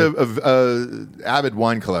 Sure he's a avid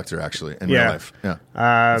wine collector, actually, in real life. Yeah,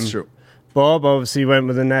 that's true. Bob obviously went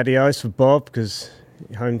with a Natty Ice for Bob because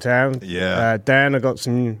hometown. Yeah. Dan, I got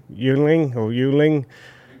some Yuengling.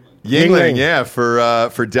 Yingling, yeah, for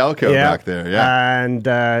Delco back there, yeah. And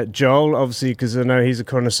Joel, obviously, because I know he's a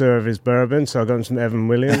connoisseur of his bourbon, so I got him some Evan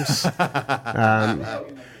Williams.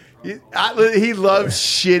 He loves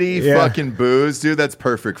shitty fucking booze, dude. That's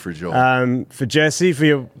perfect for Joel. For Jessie, for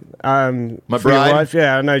your my for bride. your wife,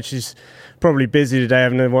 I know she's probably busy today,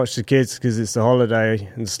 having to watch the kids because it's the holiday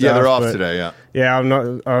and stuff. Yeah, they're off today. Yeah,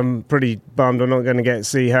 I'm pretty bummed. I'm not going to get to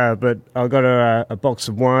see her, but I got her a box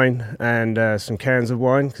of wine and some cans of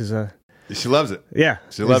wine because She loves it. Yeah,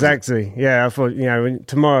 She loves exactly. Yeah, I thought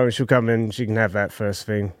tomorrow she'll come in, she can have that first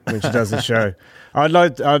thing when she does the show. I'd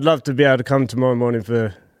love to be able to come tomorrow morning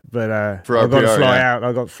but I've got to fly out.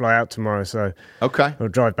 I've got to fly out tomorrow, so okay, I'll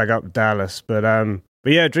drive back up to Dallas. But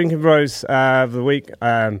yeah, Drinking Bros of the week.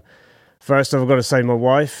 First, I've got to say my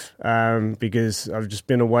wife, because I've just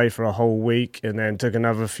been away for a whole week and then took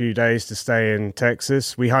another few days to stay in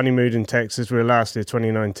Texas. We honeymooned in Texas. We were last year,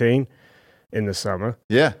 2019, in the summer.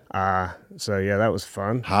 Yeah. So, yeah, that was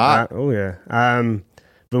fun. Hot. Oh, yeah.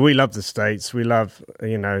 But we love the States. We love,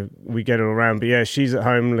 we get all around. But, yeah, she's at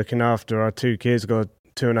home looking after our 2 kids. Got a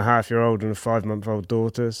 2.5-year-old and a 5-month-old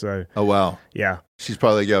daughter. So. Oh, wow. Yeah. She's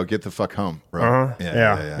probably get the fuck home, bro.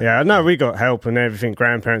 Yeah. No, we got help and everything,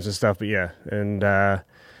 grandparents and stuff, but yeah. And and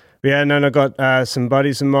then I got some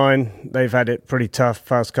buddies of mine. They've had it pretty tough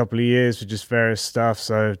past couple of years with just various stuff.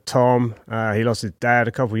 So Tom, he lost his dad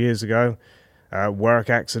a couple of years ago,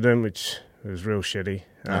 work accident, which was real shitty.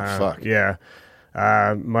 Oh, fuck. Yeah.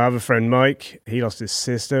 My other friend Mike, he lost his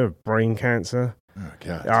sister of brain cancer. Oh,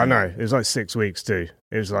 God. I know. It was like 6 weeks too.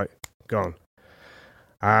 It was like gone.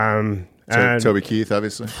 Toby Keith,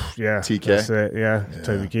 obviously. Yeah, TK. That's it, yeah.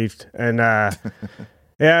 Toby Keith. And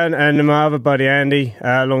and my other buddy Andy,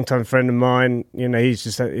 a longtime friend of mine, he's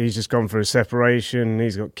just gone through a separation.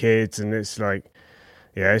 He's got kids, and it's like,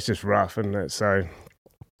 yeah, it's just rough, isn't it? So,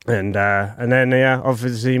 and then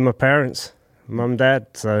obviously my parents, mum, dad.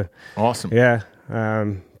 So awesome. Yeah,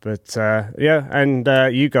 and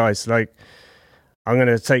you guys, like, I'm going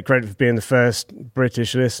to take credit for being the first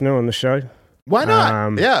British listener on the show. Why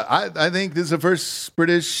not? I think this is the first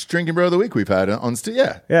British Drinking Bro of the Week we've had on.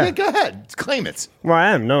 Yeah, go ahead, claim it. Well,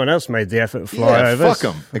 I am. No one else made the effort to fly over.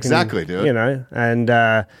 Fuck them. Exactly, dude. And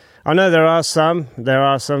I know there are some.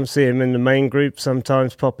 See them in the main group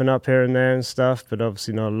sometimes popping up here and there and stuff, but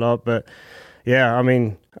obviously not a lot. But yeah, I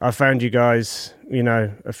mean, I found you guys,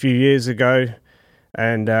 a few years ago,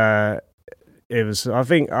 and it was. I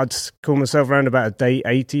think I'd call myself around about a day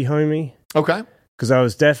 80 homie. Okay. Because I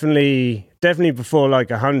was definitely before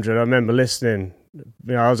like 100. I remember listening.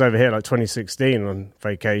 I was over here like 2016 on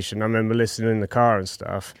vacation. I remember listening in the car and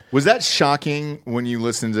stuff. Was that shocking when you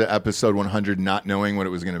listened to episode 100, not knowing what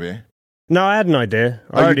it was going to be? No, I had an idea.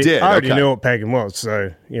 I already knew what pegging was,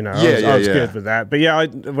 so I was good with that. But yeah,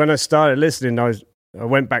 when I started listening, I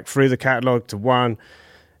went back through the catalog to one,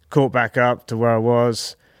 caught back up to where I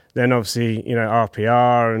was. Then obviously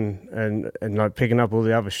RPR and like picking up all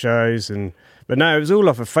the other shows But no, it was all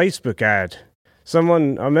off a Facebook ad. I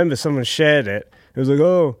remember someone shared it. It was like,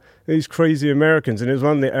 oh, these crazy Americans. And it was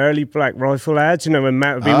one of the early Black Rifle ads, when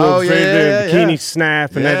Matt would be walking through the bikini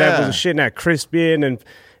snap and they'd have all the shit and that crispy in, and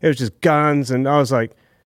it was just guns. And I was like,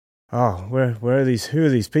 oh, who are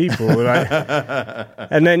these people? Like,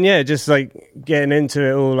 and then, just like getting into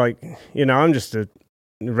it all, like, I'm just a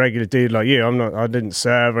regular dude like you. I didn't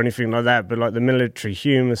serve or anything like that, but like the military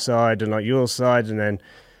humor side and like your side, and then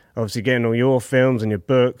obviously getting all your films and your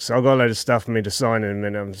books. I've got a load of stuff for me to sign in a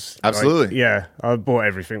minute. I'm just absolutely. I bought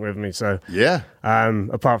everything with me. So yeah.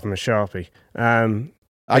 Apart from a Sharpie. I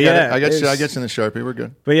get you in the Sharpie. We're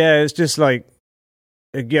good. But yeah, it's just like,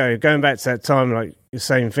 going back to that time, like the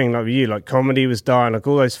same thing like with you, like comedy was dying. Like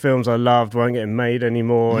all those films I loved weren't getting made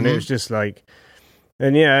anymore. And it was just like,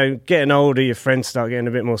 and getting older, your friends start getting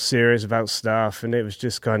a bit more serious about stuff. And it was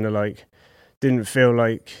just kind of like, didn't feel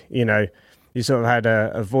like, you sort of had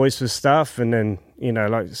a voice for stuff, and then,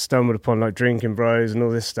 like stumbled upon like Drinking Bros and all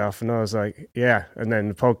this stuff. And I was like, yeah. And then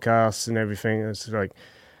the podcasts and everything. It's like,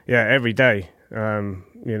 yeah, every day, And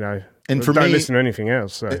for don't me, listen to anything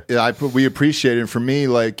else. So. We appreciate it. And for me,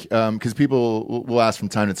 like, because people will ask from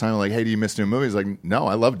time to time, like, hey, do you miss new movies? Like, no,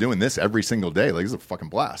 I love doing this every single day. Like, it's a fucking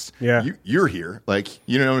blast. Yeah. You're here. Like,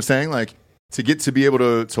 you know what I'm saying? Like, to get to be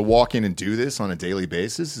able to walk in and do this on a daily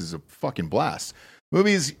basis is a fucking blast.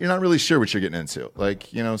 Movies, you're not really sure what you're getting into. Like,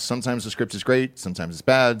 sometimes the script is great, sometimes it's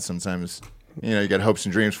bad, sometimes, you got hopes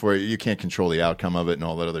and dreams for it. You can't control the outcome of it and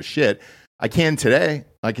all that other shit. I can today.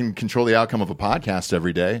 I can control the outcome of a podcast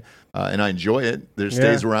every day, and I enjoy it. There's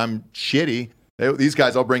days where I'm shitty. These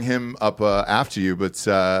guys, I'll bring him up after you, but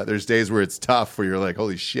there's days where it's tough, where you're like,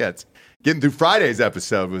 holy shit. Getting through Friday's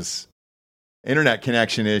episode was internet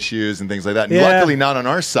connection issues and things like that. And luckily not on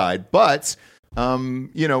our side, but,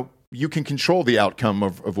 you can control the outcome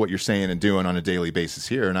of what you're saying and doing on a daily basis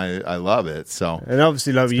here, and I love it. So, and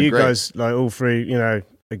obviously, like you guys, like all through,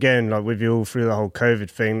 again, like with you all through the whole COVID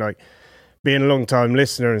thing, like being a long time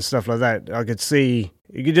listener and stuff like that, I could see,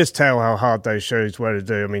 you could just tell how hard those shows were to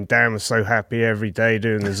do. I mean, Dan was so happy every day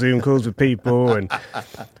doing the Zoom calls with people, and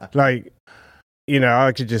like,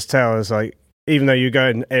 I could just tell. It's like, even though you're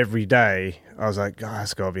going every day, I was like, God,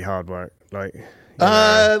 that's got to be hard work. Like,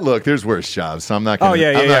 look, there's worse jobs, so I'm not going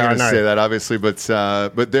to say that, obviously.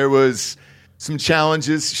 But there was some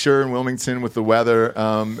challenges, sure, in Wilmington with the weather.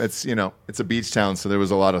 It's a beach town, so there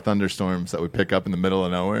was a lot of thunderstorms that would pick up in the middle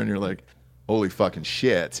of nowhere, and you're like, holy fucking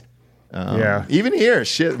shit. Even here,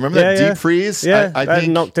 shit. Remember that deep freeze? Yeah, I that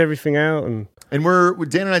think knocked everything out. And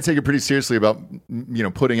Dan and I take it pretty seriously about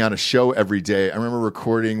putting out a show every day. I remember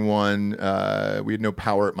recording one. We had no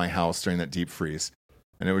power at my house during that deep freeze,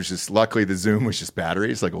 and it was just luckily the Zoom was just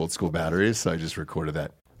batteries, like old school batteries. So I just recorded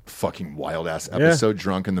that fucking wild ass episode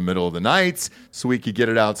drunk in the middle of the night, so we could get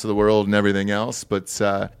it out to the world and everything else. But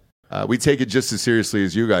we take it just as seriously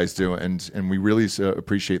as you guys do, and we really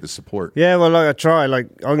appreciate the support. Yeah, well, like I try, like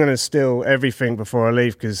I'm going to steal everything before I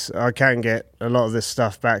leave because I can get a lot of this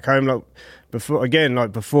stuff back home. Like before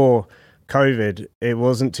COVID, it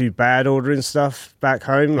wasn't too bad ordering stuff back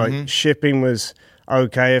home. Like shipping was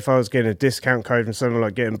okay if I was getting a discount code from something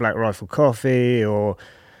like getting Black Rifle coffee, or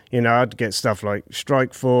I'd get stuff like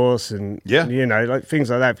Strike Force and like things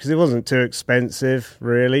like that because it wasn't too expensive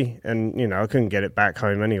really, and I couldn't get it back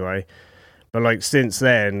home anyway. But like since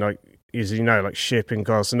then, like as you know, like shipping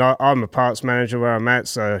costs, and I'm a parts manager where I'm at,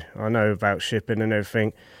 so I know about shipping and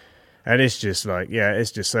everything. And it's just like, it's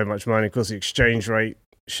just so much money. Of course, the exchange rate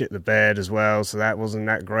shit the bed as well, so that wasn't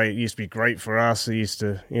that great. It used to be great for us. I used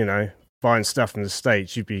to, buying stuff from the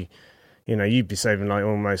States, you'd be saving like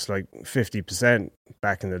almost like 50%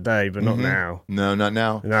 back in the day, but not now. No, not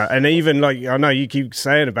now. No, and even like, I know you keep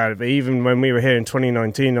saying about it, but even when we were here in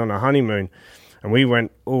 2019 on a honeymoon, and we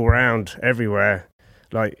went all around everywhere,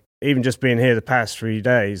 like even just being here the past 3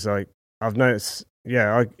 days, like I've noticed,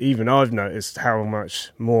 I've noticed how much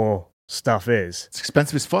more stuff is. It's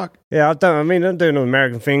expensive as fuck. Yeah, I'm doing all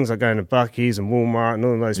American things like going to Buc-ee's and Walmart and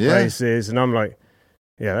all those places, and I'm like,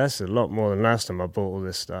 yeah, that's a lot more than last time I bought all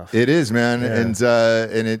this stuff. It is, man,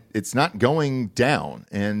 and it's not going down,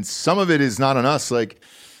 and some of it is not on us. Like,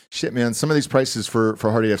 shit, man, some of these prices for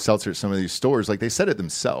Hard AF Seltzer at some of these stores, like they said it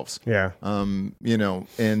themselves. Yeah. And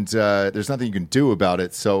there's nothing you can do about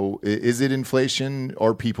it. So is it inflation?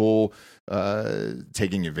 Are people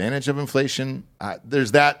taking advantage of inflation?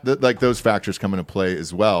 There's like those factors come into play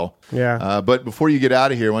as well. Yeah. But before you get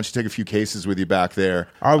out of here, why don't you take a few cases with you back there?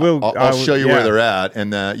 I will. I'll show you where they're at,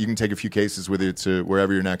 and you can take a few cases with you to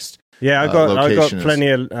wherever your next. Yeah, I got plenty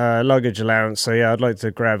is. of luggage allowance, so I'd like to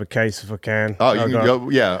grab a case if I can. Oh, you can go.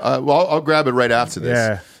 Yeah, well, I'll grab it right after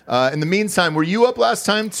this. Yeah. In the meantime, were you up last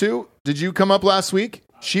time too? Did you come up last week?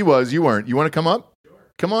 She was. You weren't. You want to come up? Sure.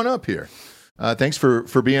 Come on up here. Thanks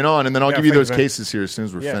for being on, and then I'll give you those cases here as soon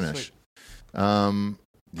as we're finished.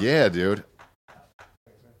 Yeah, dude.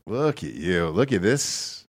 Look at you. Look at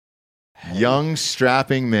this. Young,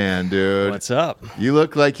 strapping man, dude. What's up? You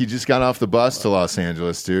look like you just got off the bus to Los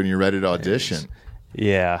Angeles, dude, and you're ready to audition.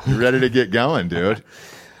 Yeah. You're ready to get going, dude.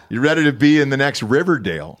 You're ready to be in the next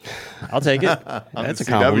Riverdale. I'll take it. That's a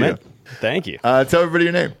compliment. Thank you. Tell everybody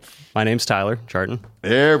your name. My name's Tyler Charton.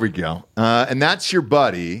 There we go. And that's your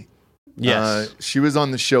buddy. Yes. She was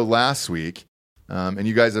on the show last week, and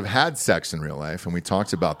you guys have had sex in real life, and we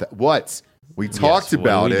talked about that. What? We talked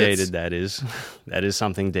about when we it. Dated. That is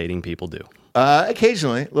something dating people do.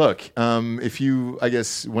 Occasionally, look. If you, I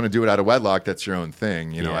guess, want to do it out of wedlock, that's your own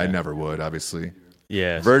thing. I never would, obviously.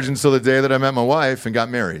 Yeah. Virgin till the day that I met my wife and got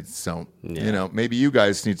married. So maybe you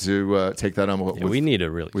guys need to take that on. We need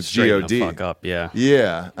to really with straighten God. the fuck up. Yeah.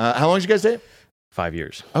 Yeah. How long did you guys date? 5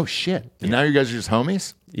 years. Oh shit! And now you guys are just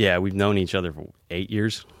homies. Yeah, we've known each other for 8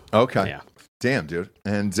 years. Okay. Yeah. Damn, dude.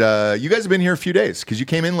 And you guys have been here a few days because you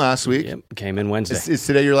came in last week. Yep, came in Wednesday. Is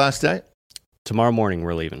today your last day? Tomorrow morning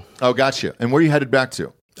we're leaving. Oh, gotcha. And where are you headed back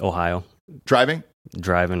to? Ohio. Driving?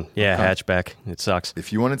 Driving. Yeah, okay. Hatchback. It sucks.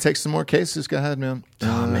 If you want to take some more cases, go ahead, man.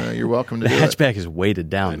 Oh, man. You're welcome to the do it. hatchback is weighted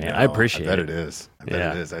down, man. I appreciate it. I bet it is. I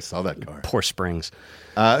bet it is. I saw that car. Poor Springs.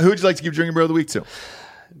 Who would you like to give Drinking Bro of the Week to?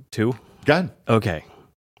 2? Go ahead. Okay.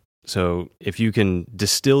 So if you can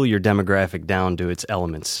distill your demographic down to its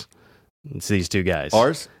elements, it's these 2 guys.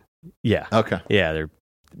 Ours? Yeah. Okay. Yeah, they're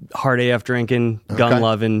hard AF drinking, gun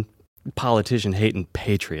loving, politician hating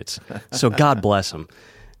patriots. So God bless them.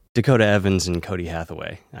 Dakota Evans and Cody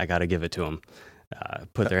Hathaway. I got to give it to them.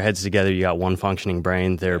 Put their heads together. You got one functioning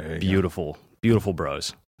brain. They're beautiful, beautiful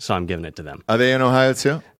bros. So I'm giving it to them. Are they in Ohio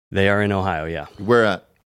too? They are in Ohio, yeah. Where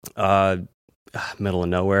at? Middle of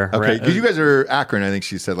nowhere. Okay, because you guys are Akron, I think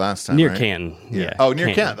she said last time. Near right? Canton. Yeah. Oh,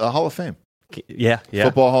 near Canton, the Hall of Fame. Yeah.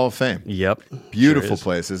 Football Hall of Fame. Yep. Beautiful Sure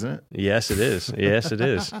place, isn't it? Yes, it is. Yes, it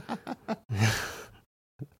is.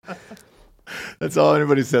 That's all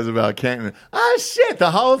anybody says about Canton. Oh, shit,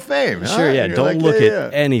 the Hall of Fame. Sure, Huh? yeah. You're Don't like, look yeah.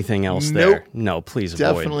 at anything else Nope. there. No, please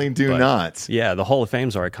avoid. Definitely do But, not. Yeah, the Hall of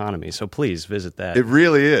Fame's our economy, so please visit that. It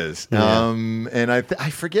really is. Yeah. And I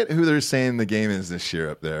forget who they're saying the game is this year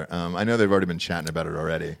up there. I know they've already been chatting about it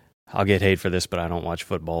already. I'll get hate for this, but I don't watch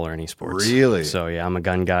football or any sports. Really? So, yeah, I'm a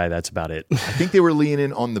gun guy. That's about it. I think they were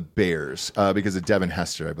leaning on the Bears because of Devin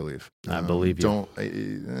Hester, I believe. I believe you.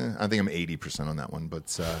 I think I'm 80% on that one.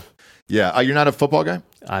 But, yeah. You're not a football guy?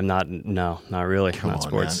 I'm not. No, not really. Come not on,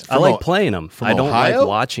 sports. man. I like playing them. I don't Ohio? like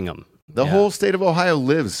watching them. The whole state of Ohio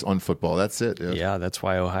lives on football. That's it, dude. Yeah, that's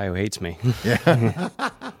why Ohio hates me. Yeah.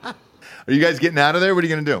 Are you guys getting out of there? What are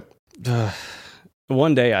you going to do?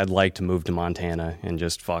 One day I'd like to move to Montana and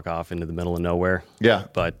just fuck off into the middle of nowhere. Yeah.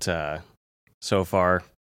 But so far,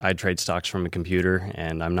 I'd trade stocks from a computer,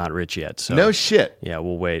 and I'm not rich yet. So No shit. Yeah,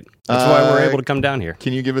 we'll wait. That's why we're able to come down here.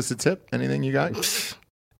 Can you give us a tip? Anything you got?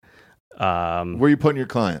 Where are you putting your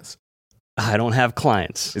clients? I don't have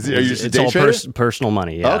clients. Are you just a it's day all trader? personal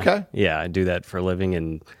money. Yeah. Okay. Yeah, I do that for a living,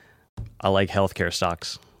 and I like healthcare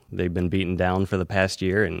stocks. They've been beaten down for the past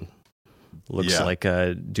year, and looks like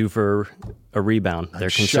due for a rebound. They're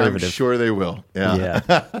conservative. I'm sure they will. Yeah.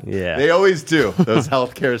 Yeah. They always do. Those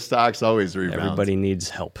healthcare stocks always rebound. Everybody needs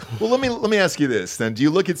help. Well, let me ask you this then. Do you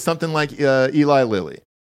look at something like Eli Lilly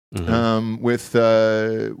with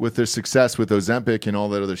their success with Ozempic and all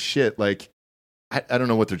that other shit? Like, I don't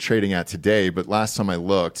know what they're trading at today, but last time I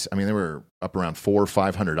looked, I mean, they were up around $400 or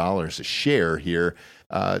 $500 a share here.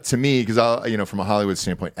 To me, because from a Hollywood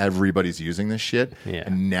standpoint, everybody's using this shit,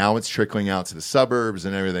 and now it's trickling out to the suburbs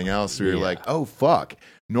and everything else. So you're like, oh fuck,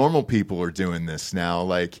 normal people are doing this now.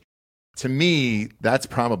 Like, to me, that's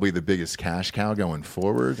probably the biggest cash cow going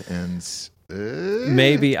forward. And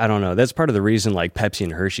maybe, I don't know. That's part of the reason like Pepsi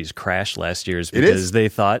and Hershey's crashed last year is because they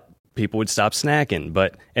thought people would stop snacking.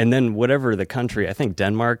 And then whatever the country, I think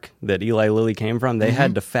Denmark that Eli Lilly came from, they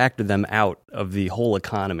had to factor them out of the whole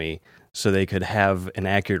economy so they could have an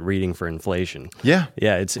accurate reading for inflation. Yeah.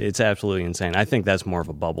 Yeah, it's absolutely insane. I think that's more of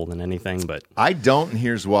a bubble than anything, but I don't, and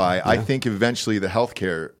here's why. Yeah. I think eventually the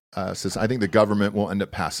healthcare system, I think the government will end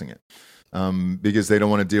up passing it. Because they don't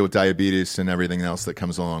want to deal with diabetes and everything else that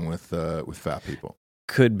comes along with fat people.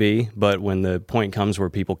 Could be, but when the point comes where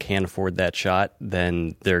people can't afford that shot,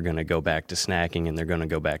 then they're going to go back to snacking, and they're going to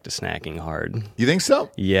go back to snacking hard. You think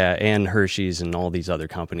so? Yeah, and Hershey's and all these other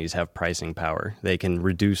companies have pricing power. They can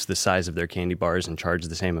reduce the size of their candy bars and charge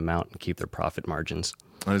the same amount and keep their profit margins.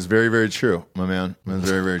 That is very, very true, my man. That's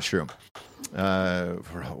very, very true.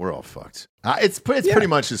 We're all fucked. It's pretty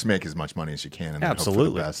much just make as much money as you can and then hope for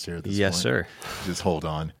the best here at this point. Sir. Just hold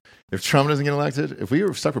on. If Trump doesn't get elected, if we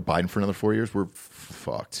were stuck with Biden for another 4 years, we're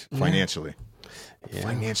fucked financially. Yeah.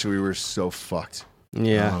 Financially, we're so fucked.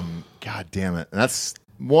 Yeah. God damn it. And that's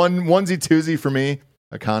onesie twosie for me.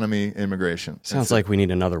 Economy, immigration. Sounds like we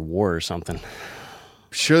need another war or something.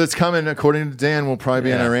 Sure, that's coming. According to Dan, we'll probably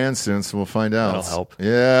be in Iran soon, so we'll find out. That'll help.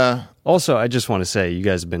 Yeah. Also, I just want to say you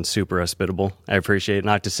guys have been super hospitable. I appreciate it.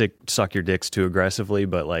 Not to suck your dicks too aggressively,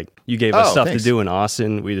 but like you gave us stuff to do in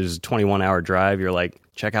Austin. We did a 21-hour drive. You're like,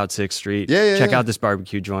 check out 6th Street. Check out this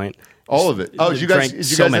barbecue joint. All of it. Oh, did you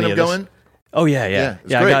guys end up going? Oh yeah.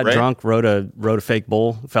 Great, I got right? drunk, rode a fake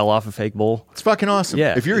bull, fell off a fake bull. It's fucking awesome.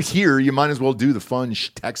 Yeah. If you're here, you might as well do the fun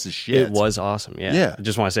Texas shit. It was awesome. Yeah. I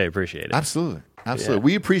just want to say I appreciate it. Absolutely.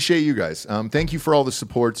 We appreciate you guys. Thank you for all the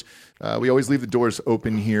support. We always leave the doors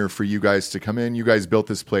open here for you guys to come in. You guys built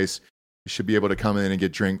this place. You should be able to come in and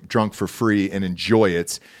get drunk for free and enjoy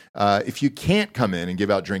it. If you can't come in and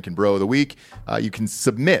give out Drinkin' Bro of the Week, you can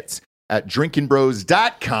submit at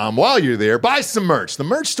drinkinbros.com. While you're there, buy some merch. The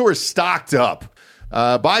merch store is stocked up.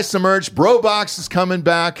 Buy some merch. Bro Box is coming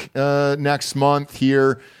back next month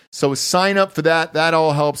here. So sign up for that. That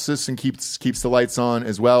all helps us and keeps the lights on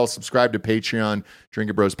as well. Subscribe to Patreon,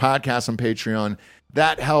 Drinkin' Bros Podcast on Patreon.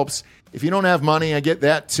 That helps. If you don't have money, I get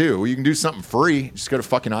that too. You can do something free. Just go to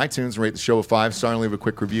fucking iTunes and rate the show a 5-star and leave a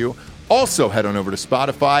quick review. Also, head on over to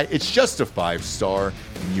Spotify. It's just a 5-star,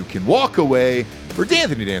 and you can walk away. For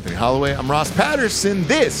D'Anthony Holloway, I'm Ross Patterson.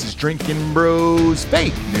 This is Drinkin' Bros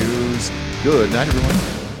Fake News. Good night,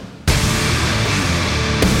 everyone.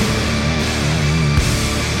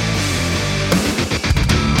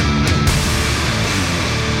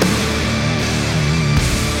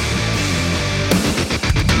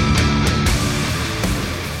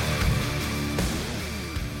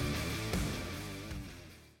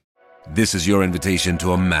 This is your invitation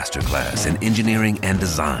to a masterclass in engineering and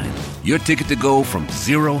design. Your ticket to go from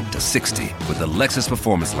 0 to 60 with the Lexus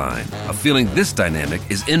Performance Line. A feeling this dynamic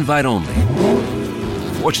is invite only.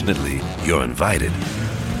 Fortunately, you're invited.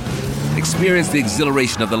 Experience the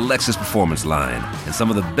exhilaration of the Lexus Performance line and some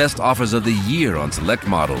of the best offers of the year on select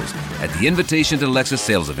models at the Invitation to Lexus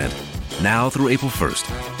sales event, now through April 1st.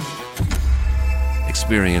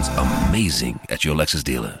 Experience amazing at your Lexus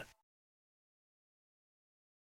dealer.